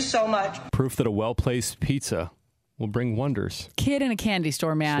 Thank you so much. Proof that a well-placed pizza will bring wonders. Kid in a candy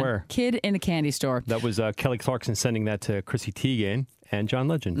store, man. Swear. Kid in a candy store. That was Kelly Clarkson sending that to Chrissy Teigen and John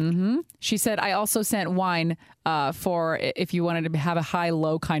Legend. She said, I also sent wine for if you wanted to have a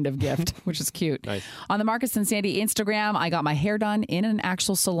high-low kind of gift, which is cute. Nice. On the Marcus and Sandy Instagram, I got my hair done in an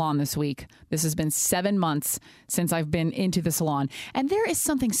actual salon this week. This has been 7 months since I've been into the salon. And there is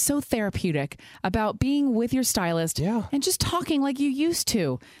something so therapeutic about being with your stylist and just talking like you used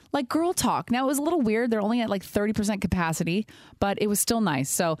to, like girl talk. Now, it was a little weird. They're only at 30% capacity, but it was still nice.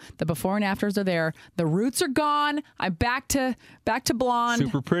 So the before and afters are there. The roots are gone. I'm back to blonde.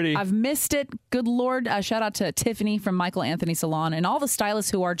 Super pretty. I've missed it. Good Lord. Shout out to Tiffany from Michael Anthony Salon and all the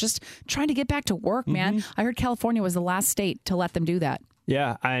stylists who are just trying to get back to work, man. I heard California was the last state to let them do that.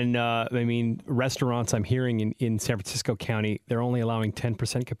 Yeah, and I mean, restaurants I'm hearing in San Francisco County, they're only allowing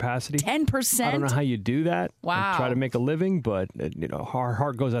 10% capacity. 10%? I don't know how you do that. Wow. And try to make a living, but our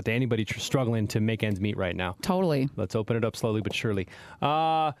heart goes out to anybody struggling to make ends meet right now. Totally. Let's open it up slowly but surely.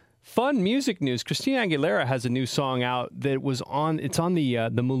 Fun music news. Christina Aguilera has a new song out that was on the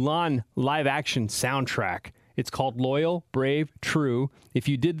Mulan live action soundtrack. It's called Loyal, Brave, True. If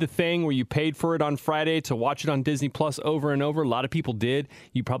you did the thing where you paid for it on Friday to watch it on Disney Plus over and over, a lot of people did.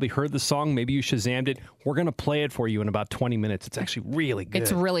 You probably heard the song. Maybe you Shazammed it. We're going to play it for you in about 20 minutes. It's actually really good.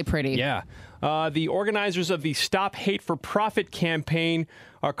 It's really pretty. Yeah. The organizers of the Stop Hate for Profit campaign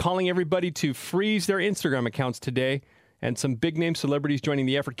are calling everybody to freeze their Instagram accounts today. And some big-name celebrities joining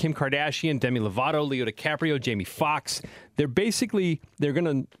the effort: Kim Kardashian, Demi Lovato, Leo DiCaprio, Jamie Foxx. They're going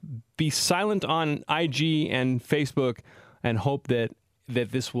to be silent on IG and Facebook and hope that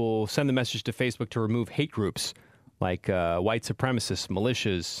this will send the message to Facebook to remove hate groups like white supremacists,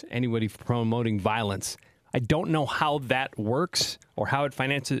 militias, anybody promoting violence. I don't know how that works or how it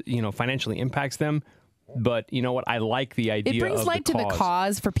financially impacts them. But you know what? I like the idea. It brings light to the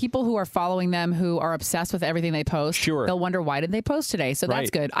cause for people who are following them, who are obsessed with everything they post. Sure. They'll wonder, why did they post today? So that's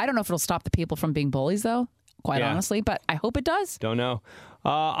good. I don't know if it'll stop the people from being bullies, though, quite honestly, but I hope it does. Don't know.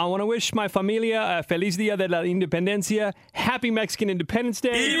 I want to wish my familia a feliz día de la independencia. Happy Mexican Independence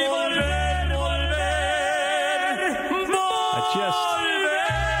Day.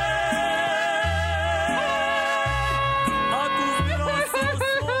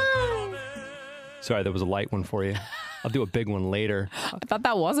 Sorry, that was a light one for you. I'll do a big one later. I thought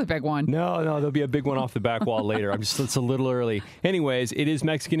that was a big one. No, there'll be a big one off the back wall later. It's a little early. Anyways, it is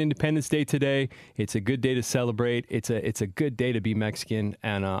Mexican Independence Day today. It's a good day to celebrate. It's a good day to be Mexican.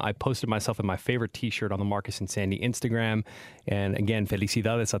 And I posted myself in my favorite T-shirt on the Marcus and Sandy Instagram. And again,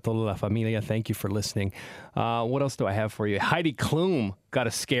 felicidades a toda la familia. Thank you for listening. What else do I have for you? Heidi Klum got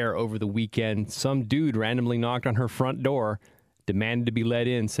a scare over the weekend. Some dude randomly knocked on her front door, demanded to be let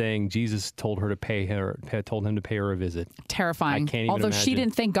in, saying Jesus told him to pay her a visit. Terrifying. I can't even Although imagine. she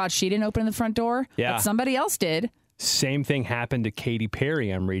didn't, thank God she didn't open the front door. Yeah. But somebody else did. Same thing happened to Katy Perry,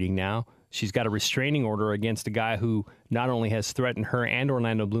 I'm reading now. She's got a restraining order against a guy who not only has threatened her and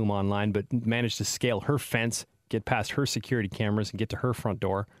Orlando Bloom online, but managed to scale her fence, get past her security cameras, and get to her front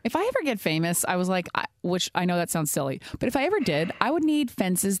door. If I ever get famous, I was like, which I know that sounds silly, but if I ever did, I would need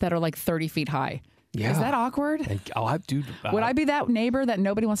fences that are like 30 feet high. Yeah. Is that awkward? Would I be that neighbor that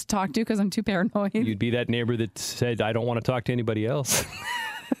nobody wants to talk to because I'm too paranoid? You'd be that neighbor that said, I don't want to talk to anybody else.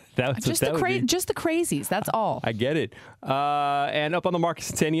 Just the crazies. That's all. I get it. And up on the Marcus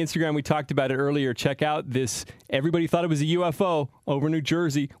and Sandy Instagram, we talked about it earlier. Check out this. Everybody thought it was a UFO over New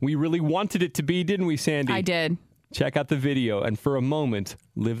Jersey. We really wanted it to be, didn't we, Sandy? I did. Check out the video, and for a moment,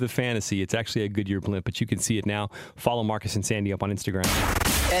 live the fantasy. It's actually a Goodyear blimp, but you can see it now. Follow Marcus and Sandy up on Instagram.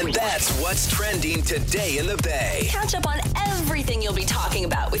 And that's what's trending today in the Bay. Catch up on everything you'll be talking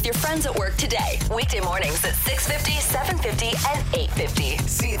about with your friends at work today. Weekday mornings at 6:50, 7:50, and 8:50.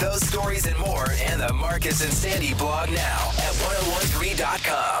 See those stories and more in the Marcus and Sandy blog now at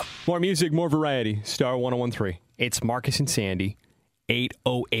 1013.com. More music, more variety. Star 1013. It's Marcus and Sandy.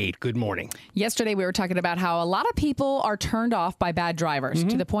 8:08. Good morning. Yesterday, we were talking about how a lot of people are turned off by bad drivers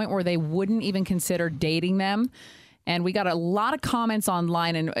to the point where they wouldn't even consider dating them. And we got a lot of comments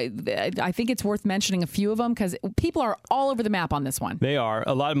online, and I think it's worth mentioning a few of them because people are all over the map on this one. They are.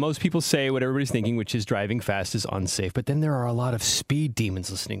 Most people say what everybody's thinking, which is driving fast is unsafe. But then there are a lot of speed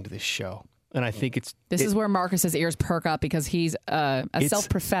demons listening to this show. And I think This is where Marcus's ears perk up because he's a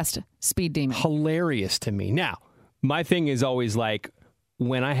self-professed speed demon. Hilarious to me. Now, my thing is always like,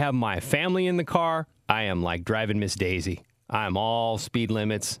 when I have my family in the car, I am like driving Miss Daisy. I'm all speed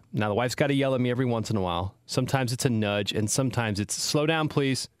limits. Now, the wife's got to yell at me every once in a while. Sometimes it's a nudge, and sometimes it's slow down,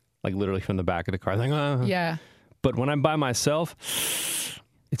 please. Like literally from the back of the car. Like, Yeah. But when I'm by myself,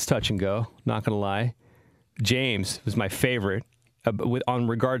 it's touch and go. Not going to lie. James was my favorite. On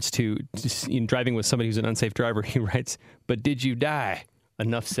regards to driving with somebody who's an unsafe driver, he writes, "But did you die?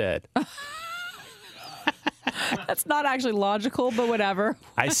 Enough said." That's not actually logical, but whatever.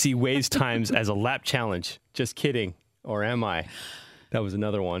 I see Waze times as a lap challenge. Just kidding. Or am I? That was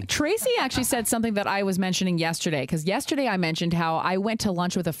another one. Tracy actually said something that I was mentioning yesterday, because yesterday I mentioned how I went to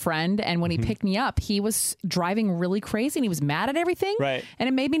lunch with a friend, and when he picked me up, he was driving really crazy and he was mad at everything. Right. And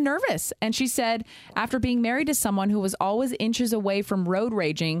it made me nervous. And she said, after being married to someone who was always inches away from road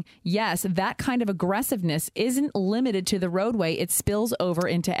raging, yes, that kind of aggressiveness isn't limited to the roadway. It spills over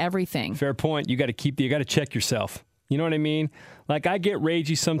into everything. Fair point. You got to check yourself. You know what I mean? Like, I get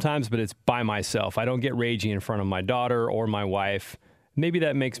ragey sometimes, but it's by myself. I don't get ragey in front of my daughter or my wife. Maybe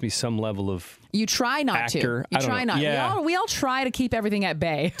that makes me some level of You try not actor. to. You try not. Yeah. We all try to keep everything at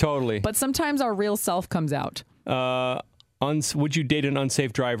bay. Totally. But sometimes our real self comes out. Would you date an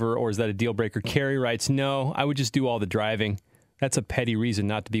unsafe driver, or is that a deal breaker? Carrie writes, no, I would just do all the driving. That's a petty reason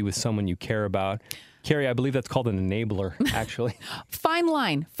not to be with someone you care about. Carrie, I believe that's called an enabler, actually. Fine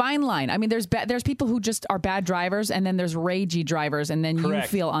line. I mean, there's people who just are bad drivers, and then there's ragey drivers, and then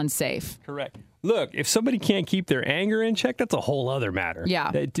Correct. you feel unsafe. Correct. Look, if somebody can't keep their anger in check, that's a whole other matter.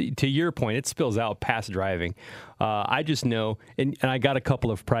 Yeah. To your point, it spills out past driving. I just know, and I got a couple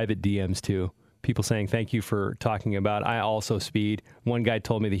of private DMs too. People saying, thank you for talking about, I also speed. One guy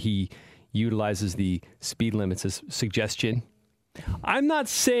told me that he utilizes the speed limits as suggestion. I'm not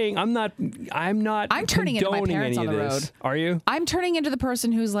saying, I'm turning into my parents on the road. Are you? I'm turning into the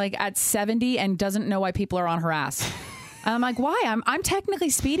person who's like at 70 and doesn't know why people are on her ass. And I'm like, why? I'm technically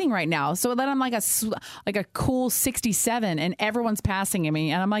speeding right now. So then I'm like a cool 67 and everyone's passing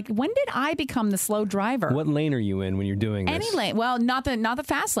me. And I'm like, when did I become the slow driver? What lane are you in when you're doing this? Any lane. Well, not the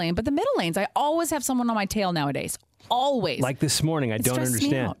fast lane, but the middle lanes. I always have someone on my tail nowadays. Always. Like this morning, I don't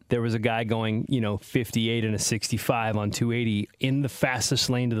understand. There was a guy going, 58 and a 65 on 280 in the fastest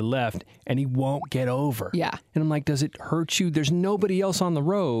lane to the left, and he won't get over. Yeah. And I'm like, does it hurt you? There's nobody else on the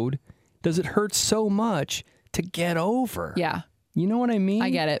road. Does it hurt so much to get over? Yeah. You know what I mean? I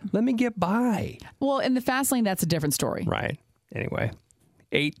get it. Let me get by. Well, in the fast lane, that's a different story. Right. Anyway,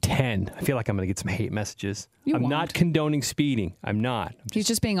 8:10. I feel like I'm going to get some hate messages. I'm won't. not condoning speeding. I'm not. He's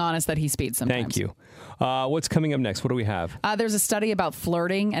just being honest that he speeds sometimes. Thank you. What's coming up next? What do we have? There's a study about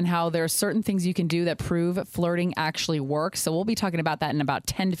flirting and how there are certain things you can do that prove flirting actually works. So we'll be talking about that in about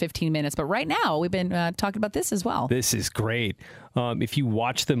 10 to 15 minutes. But right now, we've been talking about this as well. This is great. If you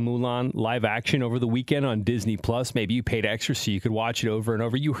watch the Mulan live action over the weekend on Disney Plus, maybe you paid extra so you could watch it over and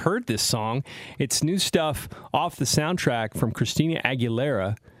over. You heard this song. It's new stuff off the soundtrack from Christina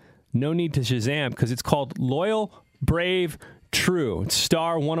Aguilera. No need to Shazam because it's called Loyal, Brave, True. It's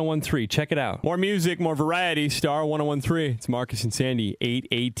Star 1013. Check it out. More music, more variety. Star 1013. It's Marcus and Sandy,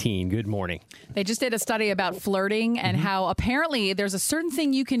 818. Good morning. They just did a study about flirting and how apparently there's a certain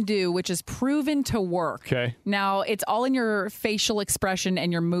thing you can do which is proven to work. Okay. Now, it's all in your facial expression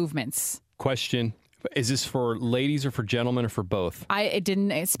and your movements. Question. Is this for ladies or for gentlemen or for both? It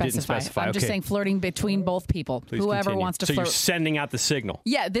didn't specify. I'm just saying flirting between both people. Please Whoever continue. wants to so flirt. So you're sending out the signal.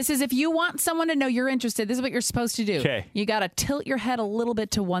 Yeah, this is if you want someone to know you're interested, this is what you're supposed to do. Okay. You got to tilt your head a little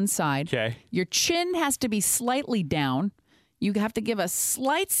bit to one side. Okay. Your chin has to be slightly down. You have to give a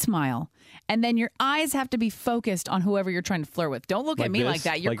slight smile. And then your eyes have to be focused on whoever you're trying to flirt with. Don't look at me like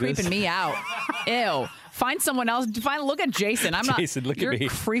that. You're creeping me out. Ew. Find someone else. Look at Jason. Jason, look at me. You're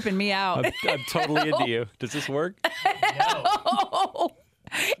creeping me out. I'm totally into you. Does this work? No.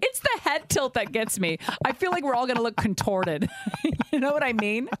 It's the head tilt that gets me. I feel like we're all going to look contorted. You know what I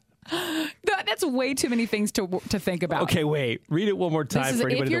mean? That's way too many things to think about. Okay, wait. Read it one more time for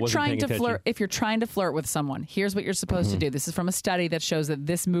anybody that wasn't paying attention. If you're trying to flirt with someone, here's what you're supposed to do. This is from a study that shows that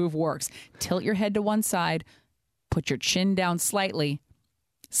this move works. Tilt your head to one side, put your chin down slightly,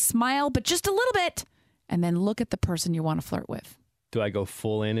 smile, but just a little bit, and then look at the person you want to flirt with. Do I go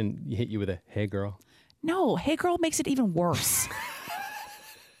full in and hit you with a, hey, girl? No, hey, girl makes it even worse.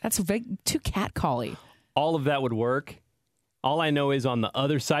 That's too catcally. All of that would work. All I know is on the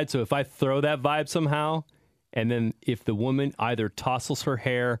other side, so if I throw that vibe somehow, and then if the woman either tousles her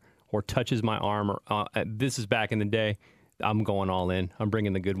hair or touches my arm, or this is back in the day, I'm going all in. I'm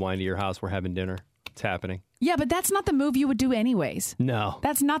bringing the good wine to your house. We're having dinner. It's happening. Yeah, but that's not the move you would do anyways. No.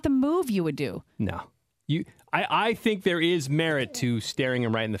 That's not the move you would do. No. I think there is merit to staring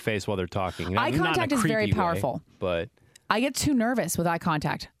them right in the face while they're talking. Eye contact is very powerful. But I get too nervous with eye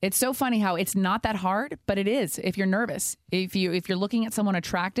contact. It's so funny how it's not that hard, but it is if you're nervous. If you're looking at someone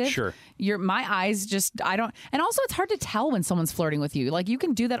attractive, sure. My eyes just, I don't, and also it's hard to tell when someone's flirting with you. Like you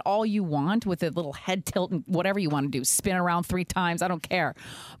can do that all you want with a little head tilt and whatever you want to do, spin around 3 times, I don't care.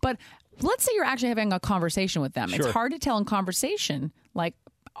 But let's say you're actually having a conversation with them. Sure. It's hard to tell in conversation, like,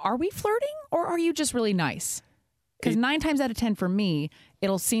 are we flirting or are you just really nice? Because 9 times out of 10 for me,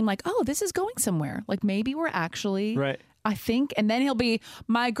 it'll seem like, oh, this is going somewhere. Like maybe we're actually, right. I think, and then he'll be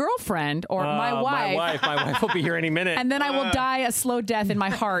my girlfriend or my wife. My wife will be here any minute. And then I will die a slow death in my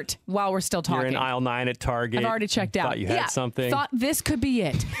heart while we're still talking. You're in aisle 9 at Target. I've already checked out. Thought you had something. Thought this could be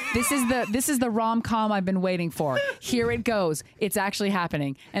it. This is the rom-com I've been waiting for. Here it goes. It's actually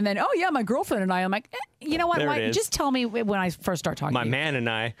happening. And then, oh yeah, my girlfriend and I. I'm like, you know what? Just tell me when I first start talking. My man and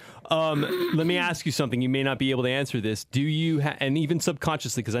I. Let me ask you something. You may not be able to answer this. Do you, and even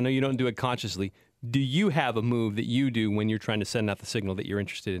subconsciously, because I know you don't do it consciously, do you have a move that you do when you're trying to send out the signal that you're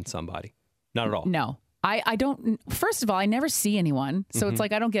interested in somebody? Not at all. No. I don't. First of all, I never see anyone. So it's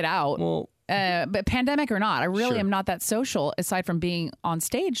like I don't get out. Well, but pandemic or not, I really Sure. am not that social aside from being on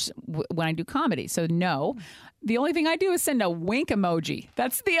stage when I do comedy. So no. The only thing I do is send a wink emoji.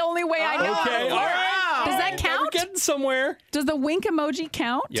 That's the only way I know. Okay, how to all flirt. right. Does that We're count? getting somewhere. Does the wink emoji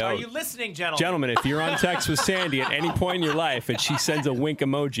count? Yo, Are you listening, gentlemen? gentlemen, if you're on text with Sandy at any point in your life and she sends a wink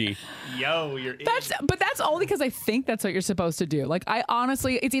emoji, Yo, you're in. But that's only because I think that's what you're supposed to do. Like, I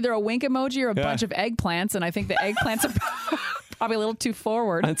honestly, it's either a wink emoji or a bunch of eggplants, and I think the eggplants are probably a little too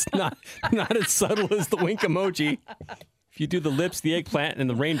forward. it's not as subtle as the wink emoji. If you do the lips, the eggplant, and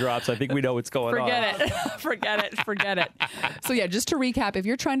the raindrops, I think we know what's going on. Forget it. So yeah, just to recap, if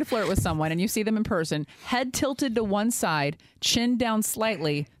you're trying to flirt with someone and you see them in person, head tilted to one side, chin down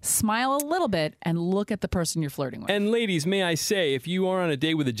slightly, smile a little bit, and look at the person you're flirting with. And ladies, may I say, if you are on a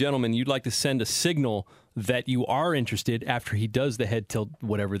date with a gentleman, you'd like to send a signal that you are interested after he does the head tilt,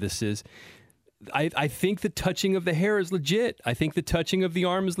 whatever this is. I think the touching of the hair is legit. I think the touching of the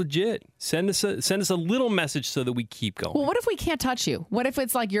arm is legit. Send us a little message so that we keep going. Well, what if we can't touch you? What if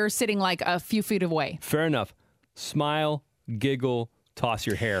it's like you're sitting like a few feet away? Fair enough. Smile, giggle, toss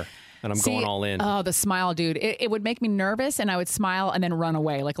your hair, and I'm going all in. Oh, the smile, dude. It would make me nervous, and I would smile and then run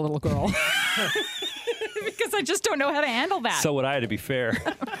away like a little girl. Because I just don't know how to handle that. So would I, to be fair.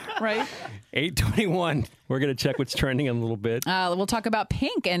 Right? 8:21. We're going to check what's trending in a little bit. We'll talk about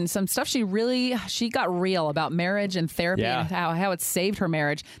Pink and some stuff she got real about marriage and therapy and how it saved her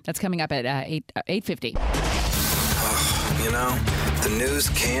marriage. That's coming up at 8:50. You know, the news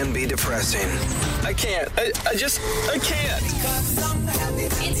can be depressing. I can't. I can't.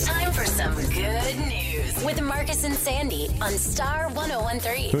 It's time for some good news with Marcus and Sandy on Star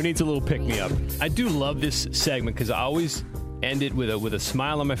 101.3. Who needs a little pick-me-up? I do love this segment because I always end it with a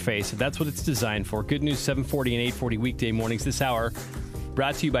smile on my face. That's what it's designed for. Good news, 7:40 and 8:40 weekday mornings this hour.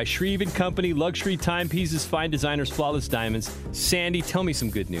 Brought to you by Shreve & Company, luxury timepieces, fine designers, flawless diamonds. Sandy, tell me some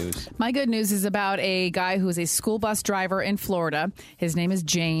good news. My good news is about a guy who is a school bus driver in Florida. His name is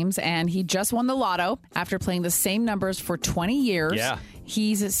James, and he just won the lotto after playing the same numbers for 20 years. Yeah.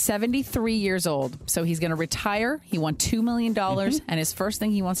 He's 73 years old, so he's going to retire. He won $2 million, and his first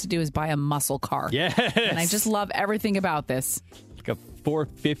thing he wants to do is buy a muscle car. Yes. And I just love everything about this. Like a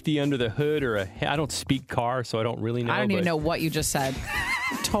 450 under the hood or I don't speak car, so I don't really know. I don't even know what you just said.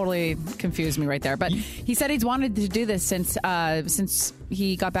 Totally confused me right there. But he said he's wanted to do this since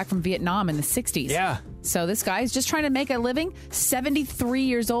he got back from Vietnam in the 60s. Yeah. So this guy's just trying to make a living, 73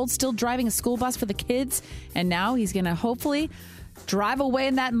 years old, still driving a school bus for the kids. And now he's going to hopefully drive away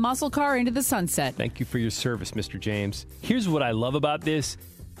in that muscle car into the sunset. Thank you for your service, Mr. James. Here's what I love about this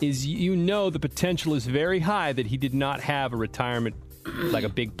is the potential is very high that he did not have a retirement, like a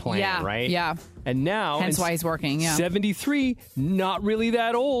big plan, right? Yeah. And now... Hence why he's working, yeah. 73, not really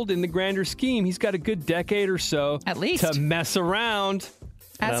that old in the grander scheme. He's got a good decade or so. At least. To mess around.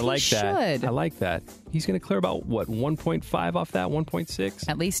 And As I like he that. should. I like that. He's going to clear about, 1.5 off that, 1.6?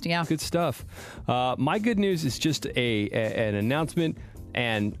 At least, yeah. Good stuff. My good news is just an announcement.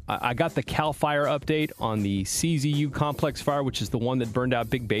 And I got the CAL FIRE update on the CZU complex fire, which is the one that burned out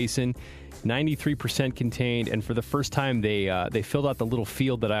Big Basin. 93% contained, and for the first time, they filled out the little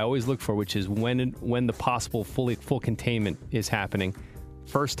field that I always look for, which is when the possible full containment is happening.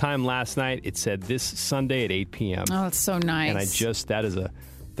 First time last night, it said this Sunday at 8 p.m. Oh, it's so nice. And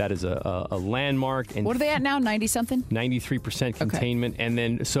that is a landmark. And what are they at now? 90 something? 93% containment, and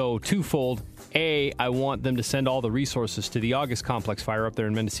then so twofold. A, I want them to send all the resources to the August complex fire up there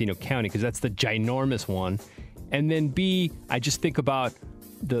in Mendocino County because that's the ginormous one. And then B, I just think about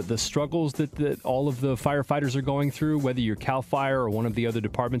the struggles that all of the firefighters are going through, whether you're CAL FIRE or one of the other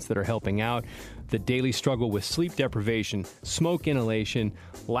departments that are helping out, the daily struggle with sleep deprivation, smoke inhalation,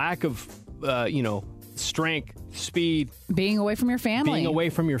 lack of, strength, speed. Being away from your family. Being away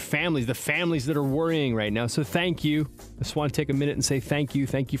from your families, the families that are worrying right now. So thank you. I just want to take a minute and say thank you.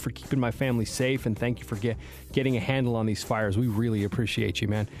 Thank you for keeping my family safe, and thank you for getting a handle on these fires. We really appreciate you,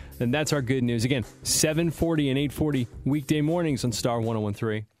 man. And that's our good news. Again, 7:40 and 8:40 weekday mornings on Star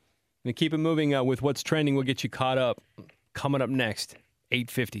 101.3. And keep it moving with what's trending. We'll get you caught up. Coming up next,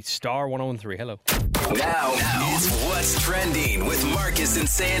 8:50, Star 101.3. Hello. Now it's What's Trending with Marcus and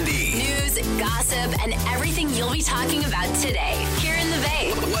Sandy. News, gossip, and everything you'll be talking about today here in the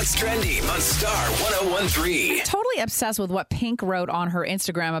Bay. What's Trending on Star 101.3. Totally obsessed with what Pink wrote on her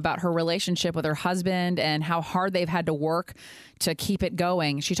Instagram about her relationship with her husband and how hard they've had to work to keep it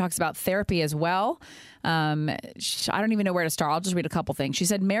going. She talks about therapy as well. I don't even know where to start. I'll just read a couple things. She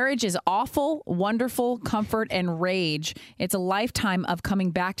said, marriage is awful, wonderful, comfort, and rage. It's a lifetime of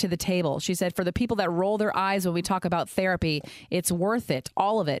coming back to the table. She said, for the people that roll their eyes when we talk about therapy, it's worth it,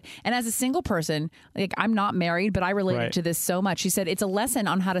 all of it. And as a single person, like I'm not married, but I related to this so much. She said, it's a lesson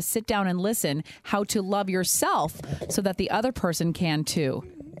on how to sit down and listen, how to love yourself so that the other person can too.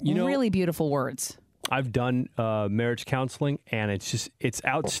 Really beautiful words. I've done marriage counseling, and it's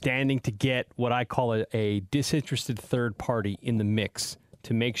outstanding to get what I call a disinterested third party in the mix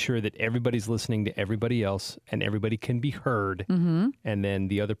to make sure that everybody's listening to everybody else and everybody can be heard. Mm-hmm. And then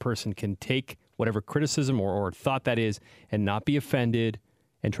the other person can take whatever criticism or thought that is and not be offended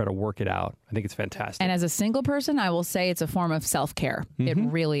and try to work it out. I think it's fantastic. And as a single person, I will say it's a form of self-care. Mm-hmm.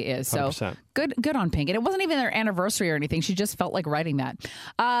 It really is. So 100%. Good on Pink. And it wasn't even their anniversary or anything. She just felt like writing that.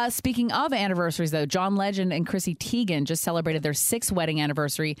 Speaking of anniversaries, though, John Legend and Chrissy Teigen just celebrated their 6th wedding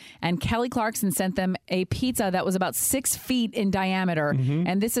anniversary. And Kelly Clarkson sent them a pizza that was about 6 feet in diameter. Mm-hmm.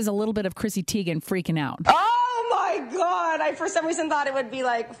 And this is a little bit of Chrissy Teigen freaking out. Oh my God. I, for some reason, thought it would be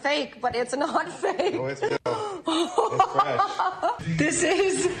like fake, but it's not fake. Oh, it's real. It's fresh. This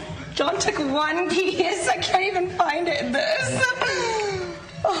is, John took one piece. I can't even find it.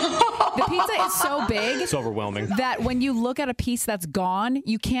 The pizza is so big. It's overwhelming. That when you look at a piece that's gone,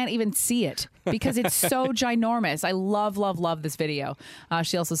 you can't even see it because it's so ginormous. I love this video.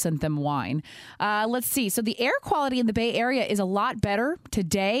 She also sent them wine. Let's see. So the air quality in the Bay Area is a lot better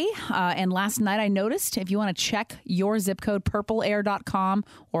today. And last night I noticed, if you want to check your zip code, purpleair.com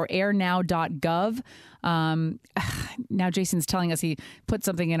or airnow.gov. Now Jason's telling us he put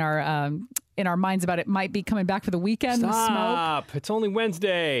something in our minds about it might be coming back for the weekend. Stop. Smoke. It's only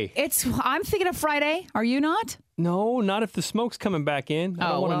Wednesday. I'm thinking of Friday. Are you not? No, not if the smoke's coming back in. I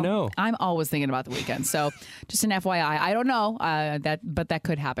don't want to know. I'm always thinking about the weekend. So just an FYI. I don't know but that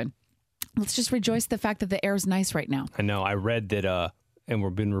could happen. Let's just rejoice the fact that the air is nice right now. I know. I read that, and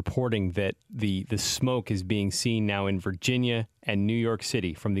we've been reporting that the smoke is being seen now in Virginia and New York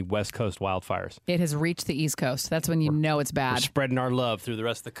City from the West Coast wildfires. It has reached the East Coast. That's when you know it's bad. We're spreading our love through the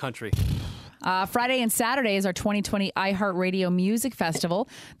rest of the country. Friday and Saturday is our 2020 iHeartRadio Music Festival.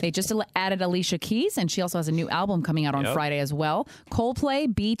 They just added Alicia Keys, and she also has a new album coming out on Friday as well. Coldplay,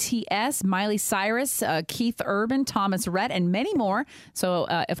 BTS, Miley Cyrus, Keith Urban, Thomas Rhett, and many more. So,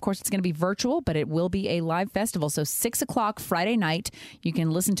 of course, it's going to be virtual, but it will be a live festival. So 6 o'clock Friday night, you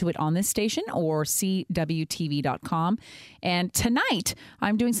can listen to it on this station or CWTV.com. And tonight,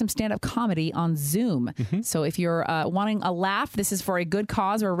 I'm doing some stand-up comedy on Zoom. Mm-hmm. So if you're wanting a laugh, this is for a good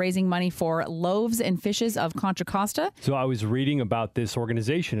cause. We're raising money for Loaves and Fishes of Contra Costa. So I was reading about this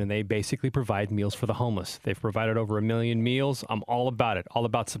organization, and they basically provide meals for the homeless. They've provided over 1 million meals. I'm all about it, all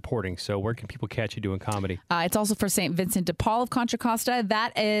about supporting. So where can people catch you doing comedy? It's also for St. Vincent de Paul of Contra Costa.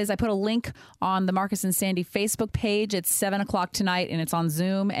 That is, I put a link on the Marcus and Sandy Facebook page. It's 7 o'clock tonight, and it's on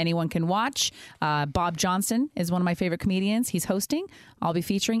Zoom. Anyone can watch. Bob Johnson is one of my favorite comedians. He's hosting. I'll be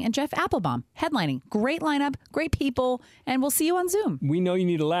featuring, and Jeff Applebaum headlining. Great lineup, great people, and we'll see you on Zoom. We know you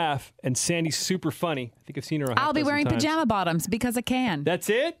need a laugh, and Sandy's super funny. I think I've seen her. I'll be wearing pajama bottoms because I can. That's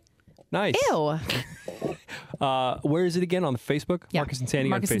it? Nice. Ew. Where is it again? On Facebook? Yeah. Marcus and Sandy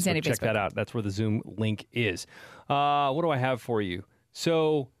Marcus on Facebook. And Sandy Check Facebook. that out. That's where the Zoom link is. What do I have for you?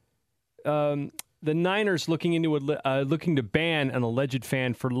 So, the Niners looking to ban an alleged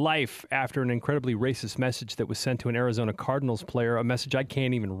fan for life after an incredibly racist message that was sent to an Arizona Cardinals player, a message I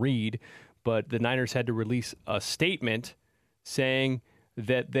can't even read, but the Niners had to release a statement saying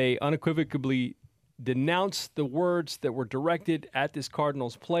that they unequivocally denounced the words that were directed at this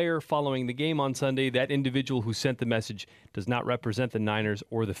Cardinals player following the game on Sunday. That individual who sent the message does not represent the Niners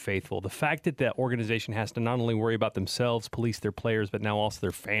or the faithful. The fact that that organization has to not only worry about themselves, police their players, but now also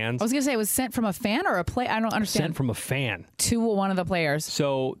their fans. I was going to say, it was sent from a fan or a play? I don't understand. Sent from a fan. To one of the players.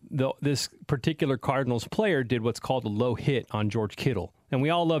 So this particular Cardinals player did what's called a low hit on George Kittle. And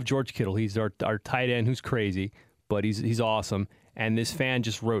we all love George Kittle. He's our tight end who's crazy, but he's awesome. And this fan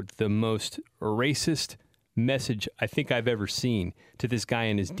just wrote the most racist message I think I've ever seen to this guy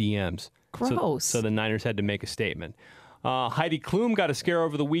in his DMs. Gross. So the Niners had to make a statement. Heidi Klum got a scare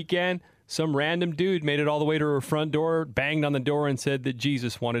over the weekend. Some random dude made it all the way to her front door, banged on the door, and said that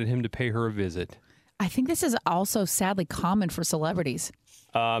Jesus wanted him to pay her a visit. I think this is also sadly common for celebrities.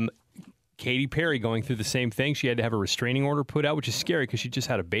 Katy Perry going through the same thing. She had to have a restraining order put out, which is scary because she just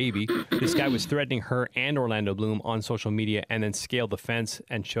had a baby. This guy was threatening her and Orlando Bloom on social media and then scaled the fence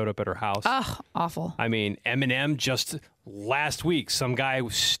and showed up at her house. Oh, awful. I mean, Eminem just last week, some guy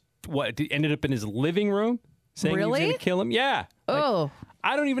ended up in his living room saying he was going to kill him. Yeah. Oh.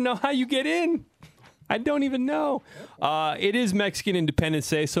 I don't even know how you get in. I don't even know. It is Mexican Independence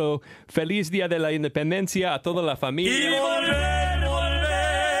Day, so feliz Día de la Independencia a toda la familia.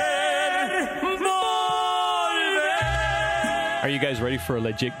 Are you guys ready for a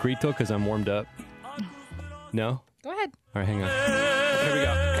legit grito? Because I'm warmed up. No? Go ahead. All right, hang on. Here we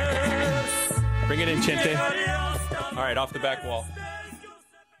go. Bring it in, Chente. All right, off the back wall.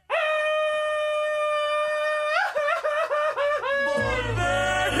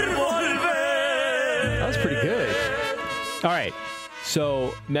 That was pretty good. All right.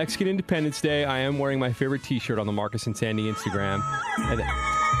 So, Mexican Independence Day, I am wearing my favorite t-shirt on the Marcus and Sandy Instagram. And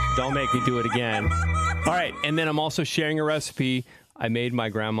don't make me do it again. All right. And then I'm also sharing a recipe. I made my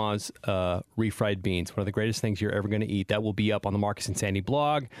grandma's refried beans, one of the greatest things you're ever going to eat. That will be up on the Marcus and Sandy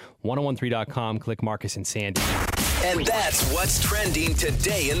blog, 1013.com. Click Marcus and Sandy. And that's what's trending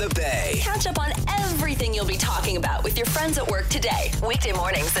today in the Bay. Catch up on everything you'll be talking about with your friends at work today. Weekday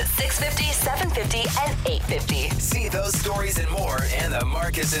mornings at 6:50, 7:50, and 8:50. See those stories and more in the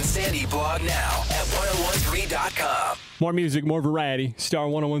Marcus and Sandy blog now at 1013.com. More music, more variety. Star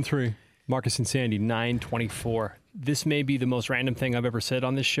 1013. Marcus and Sandy, 924. This may be the most random thing I've ever said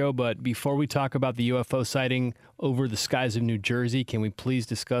on this show, but before we talk about the UFO sighting over the skies of New Jersey, can we please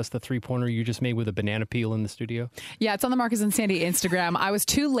discuss the three-pointer you just made with a banana peel in the studio? Yeah, it's on the Marcus and Sandy Instagram. I was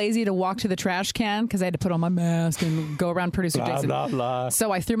too lazy to walk to the trash can because I had to put on my mask and go around producer Jason. Blah, blah.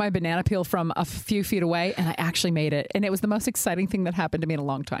 So I threw my banana peel from a few feet away, and I actually made it. And it was the most exciting thing that happened to me in a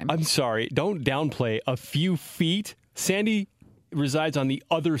long time. I'm sorry. Don't downplay a few feet. Sandy resides on the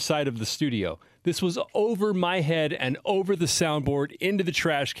other side of the studio. This was over my head and over the soundboard into the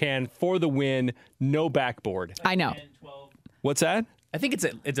trash can for the win. No backboard. I know. 10, 12. What's that? I think it's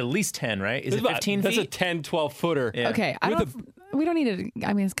at least 10, right? Is it 15 That's feet? a 10, 12 footer. Yeah. Okay, we don't need to.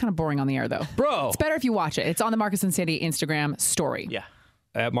 I mean, it's kind of boring on the air, though. Bro. It's better if you watch it. It's on the Marcus and Sandy Instagram story. Yeah.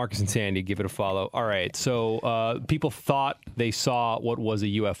 At Marcus and Sandy, give it a follow. All right, so people thought they saw what was a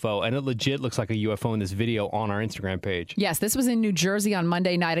UFO, and it legit looks like a UFO in this video on our Instagram page. Yes, this was in New Jersey on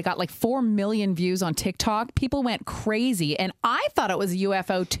Monday night. It got like 4 million views on TikTok. People went crazy, and I thought it was a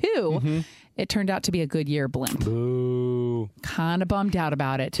UFO too. Mm-hmm. It turned out to be a Goodyear blimp. Boo. Kind of bummed out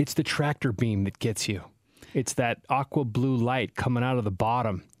about it. It's the tractor beam that gets you. It's that aqua blue light coming out of the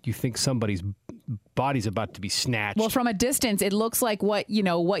bottom. You think somebody's body's about to be snatched. Well, from a distance, it looks like what you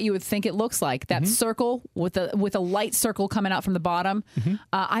would think it looks like. That circle with a light circle coming out from the bottom. Mm-hmm.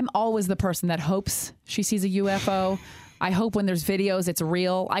 I'm always the person that hopes she sees a UFO. I hope when there's videos, it's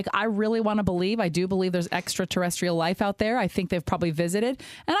real. I really want to believe. I do believe there's extraterrestrial life out there. I think they've probably visited,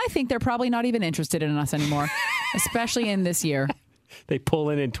 and I think they're probably not even interested in us anymore, especially in this year. They pull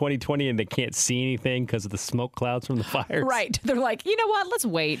in 2020 and they can't see anything because of the smoke clouds from the fires. Right. They're like, you know what? Let's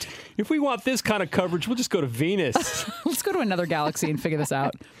wait. If we want this kind of coverage, we'll just go to Venus. Let's go to another galaxy and figure this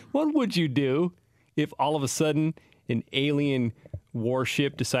out. What would you do if all of a sudden an alien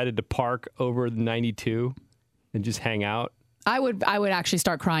warship decided to park over the 92 and just hang out? I would actually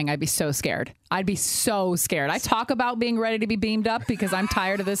start crying. I'd be so scared. I'd be so scared. I talk about being ready to be beamed up because I'm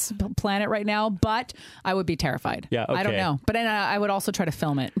tired of this planet right now, but I would be terrified. Yeah, okay. I don't know. But I would also try to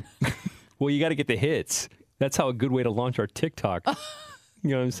film it. Well, you got to get the hits. That's how a good way to launch our TikTok. You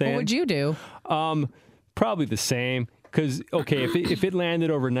know what I'm saying? What would you do? Probably the same. Because, okay, if it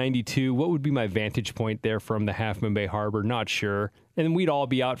landed over 92, what would be my vantage point there from the Half Moon Bay Harbor? Not sure. And then we'd all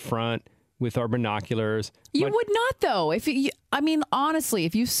be out front with our binoculars. You would not, though. Honestly,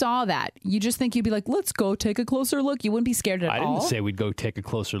 if you saw that, you just think you'd be like, let's go take a closer look. You wouldn't be scared at all. I didn't say we'd go take a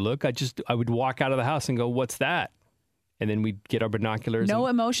closer look. I would walk out of the house and go, what's that? And then we'd get our binoculars. No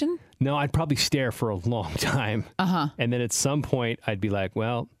emotion? No, I'd probably stare for a long time. Uh-huh. And then at some point, I'd be like,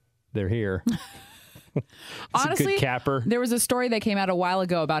 well, they're here. Honestly, a good capper. There was a story that came out a while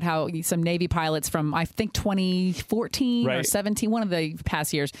ago about how some Navy pilots from, I think, 2014 or 17, one of the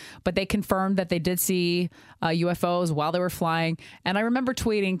past years, but they confirmed that they did see UFOs while they were flying. And I remember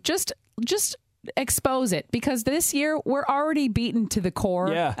tweeting, just expose it, because this year we're already beaten to the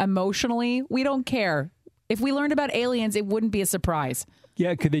core emotionally. We don't care. If we learned about aliens, it wouldn't be a surprise.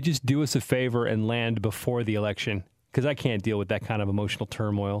 Yeah, could they just do us a favor and land before the election? Because I can't deal with that kind of emotional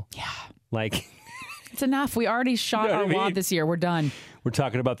turmoil. Yeah. Like... It's enough. We already shot our wad this year. We're done. We're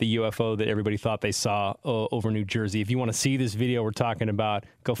talking about the UFO that everybody thought they saw over New Jersey. If you want to see this video we're talking about,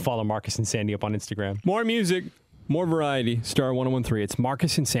 go follow Marcus and Sandy up on Instagram. More music, more variety. Star 1013. It's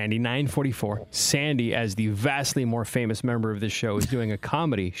Marcus and Sandy, 944. Sandy, as the vastly more famous member of this show, is doing a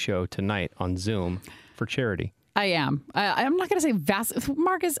comedy show tonight on Zoom for charity. I am. I'm not going to say vast.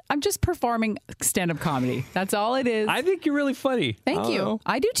 Marcus, I'm just performing stand-up comedy. That's all it is. I think you're really funny. Thank you. Know.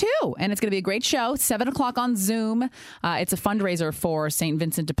 I do too. And it's going to be a great show. 7 o'clock on Zoom. It's a fundraiser for St.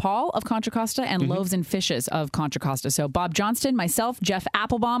 Vincent de Paul of Contra Costa and Loaves and Fishes of Contra Costa. So Bob Johnston, myself, Jeff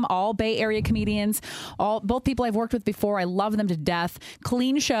Applebaum, all Bay Area comedians, both people I've worked with before. I love them to death.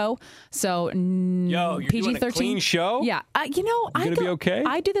 Clean show. So you're PG-13. doing a clean show? Yeah. You know, you're going to be okay?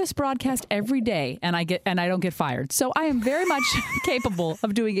 I do this broadcast every day and I don't get fired. So I am very much capable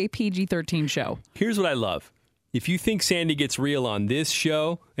of doing a PG-13 show. Here's what I love. If you think Sandy gets real on this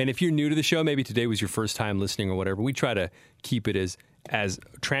show, and if you're new to the show, maybe today was your first time listening or whatever, we try to keep it as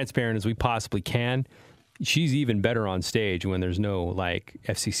transparent as we possibly can. She's even better on stage when there's no like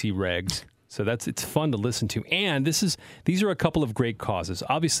FCC regs. So it's fun to listen to. And these are a couple of great causes.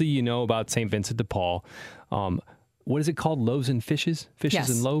 Obviously, you know about St. Vincent de Paul. What is it called? Loaves and Fishes? Fishes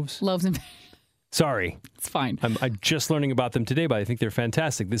and Loaves? Loaves and Sorry. It's fine. I'm just learning about them today, but I think they're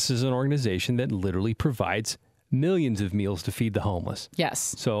fantastic. This is an organization that literally provides millions of meals to feed the homeless.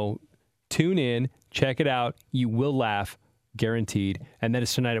 Yes. So tune in, check it out. You will laugh, guaranteed. And that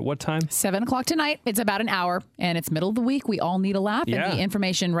is tonight at what time? 7 o'clock tonight. It's about an hour, and it's middle of the week. We all need a laugh, and the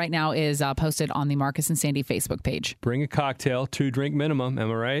information right now is posted on the Marcus and Sandy Facebook page. Bring a cocktail, 2-drink minimum. Am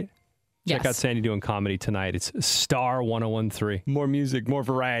I right? Check Yes. out Sandy doing comedy tonight. It's Star 1013. More music, more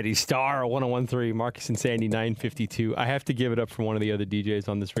variety. Star 1013. Marcus and Sandy 952. I have to give it up for one of the other DJs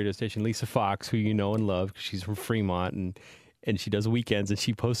on this radio station, Lisa Fox, who you know and love. She's from Fremont and she does weekends. And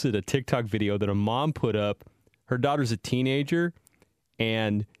she posted a TikTok video that a mom put up. Her daughter's a teenager,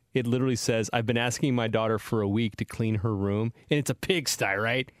 and it literally says, I've been asking my daughter for a week to clean her room. And it's a pigsty,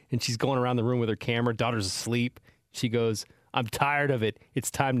 right? And she's going around the room with her camera. Daughter's asleep. She goes, I'm tired of it.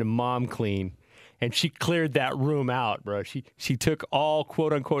 It's time to mom clean. And she cleared that room out, bro. She took all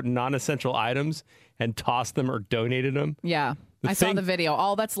quote-unquote non-essential items and tossed them or donated them. Yeah. I saw the video.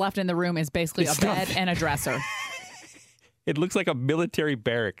 All that's left in the room is basically a bed and a dresser. It looks like a military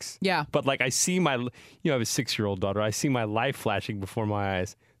barracks. Yeah. But like I see I have a 6-year-old daughter. I see my life flashing before my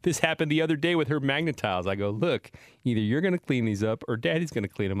eyes. This happened the other day with her Magnetiles. I go, look, either you're going to clean these up or Daddy's going to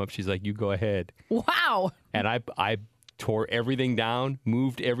clean them up. She's like, you go ahead. Wow. And I tore everything down,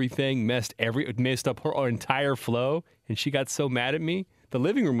 moved everything, messed up her entire flow, and she got so mad at me. The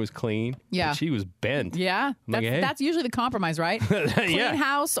living room was clean. Yeah. But she was bent. Yeah. That's usually the compromise, right? Clean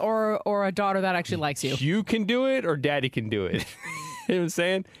house or a daughter that actually likes you. You can do it or Daddy can do it. You know what I'm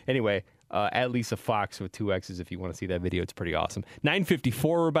saying? Anyway, at Lisa Fox with 2 X's if you want to see that video. It's pretty awesome. 9:54,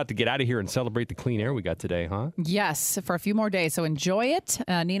 we're about to get out of here and celebrate the clean air we got today, huh? Yes, for a few more days. So enjoy it.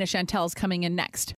 Nina Chantel's coming in next.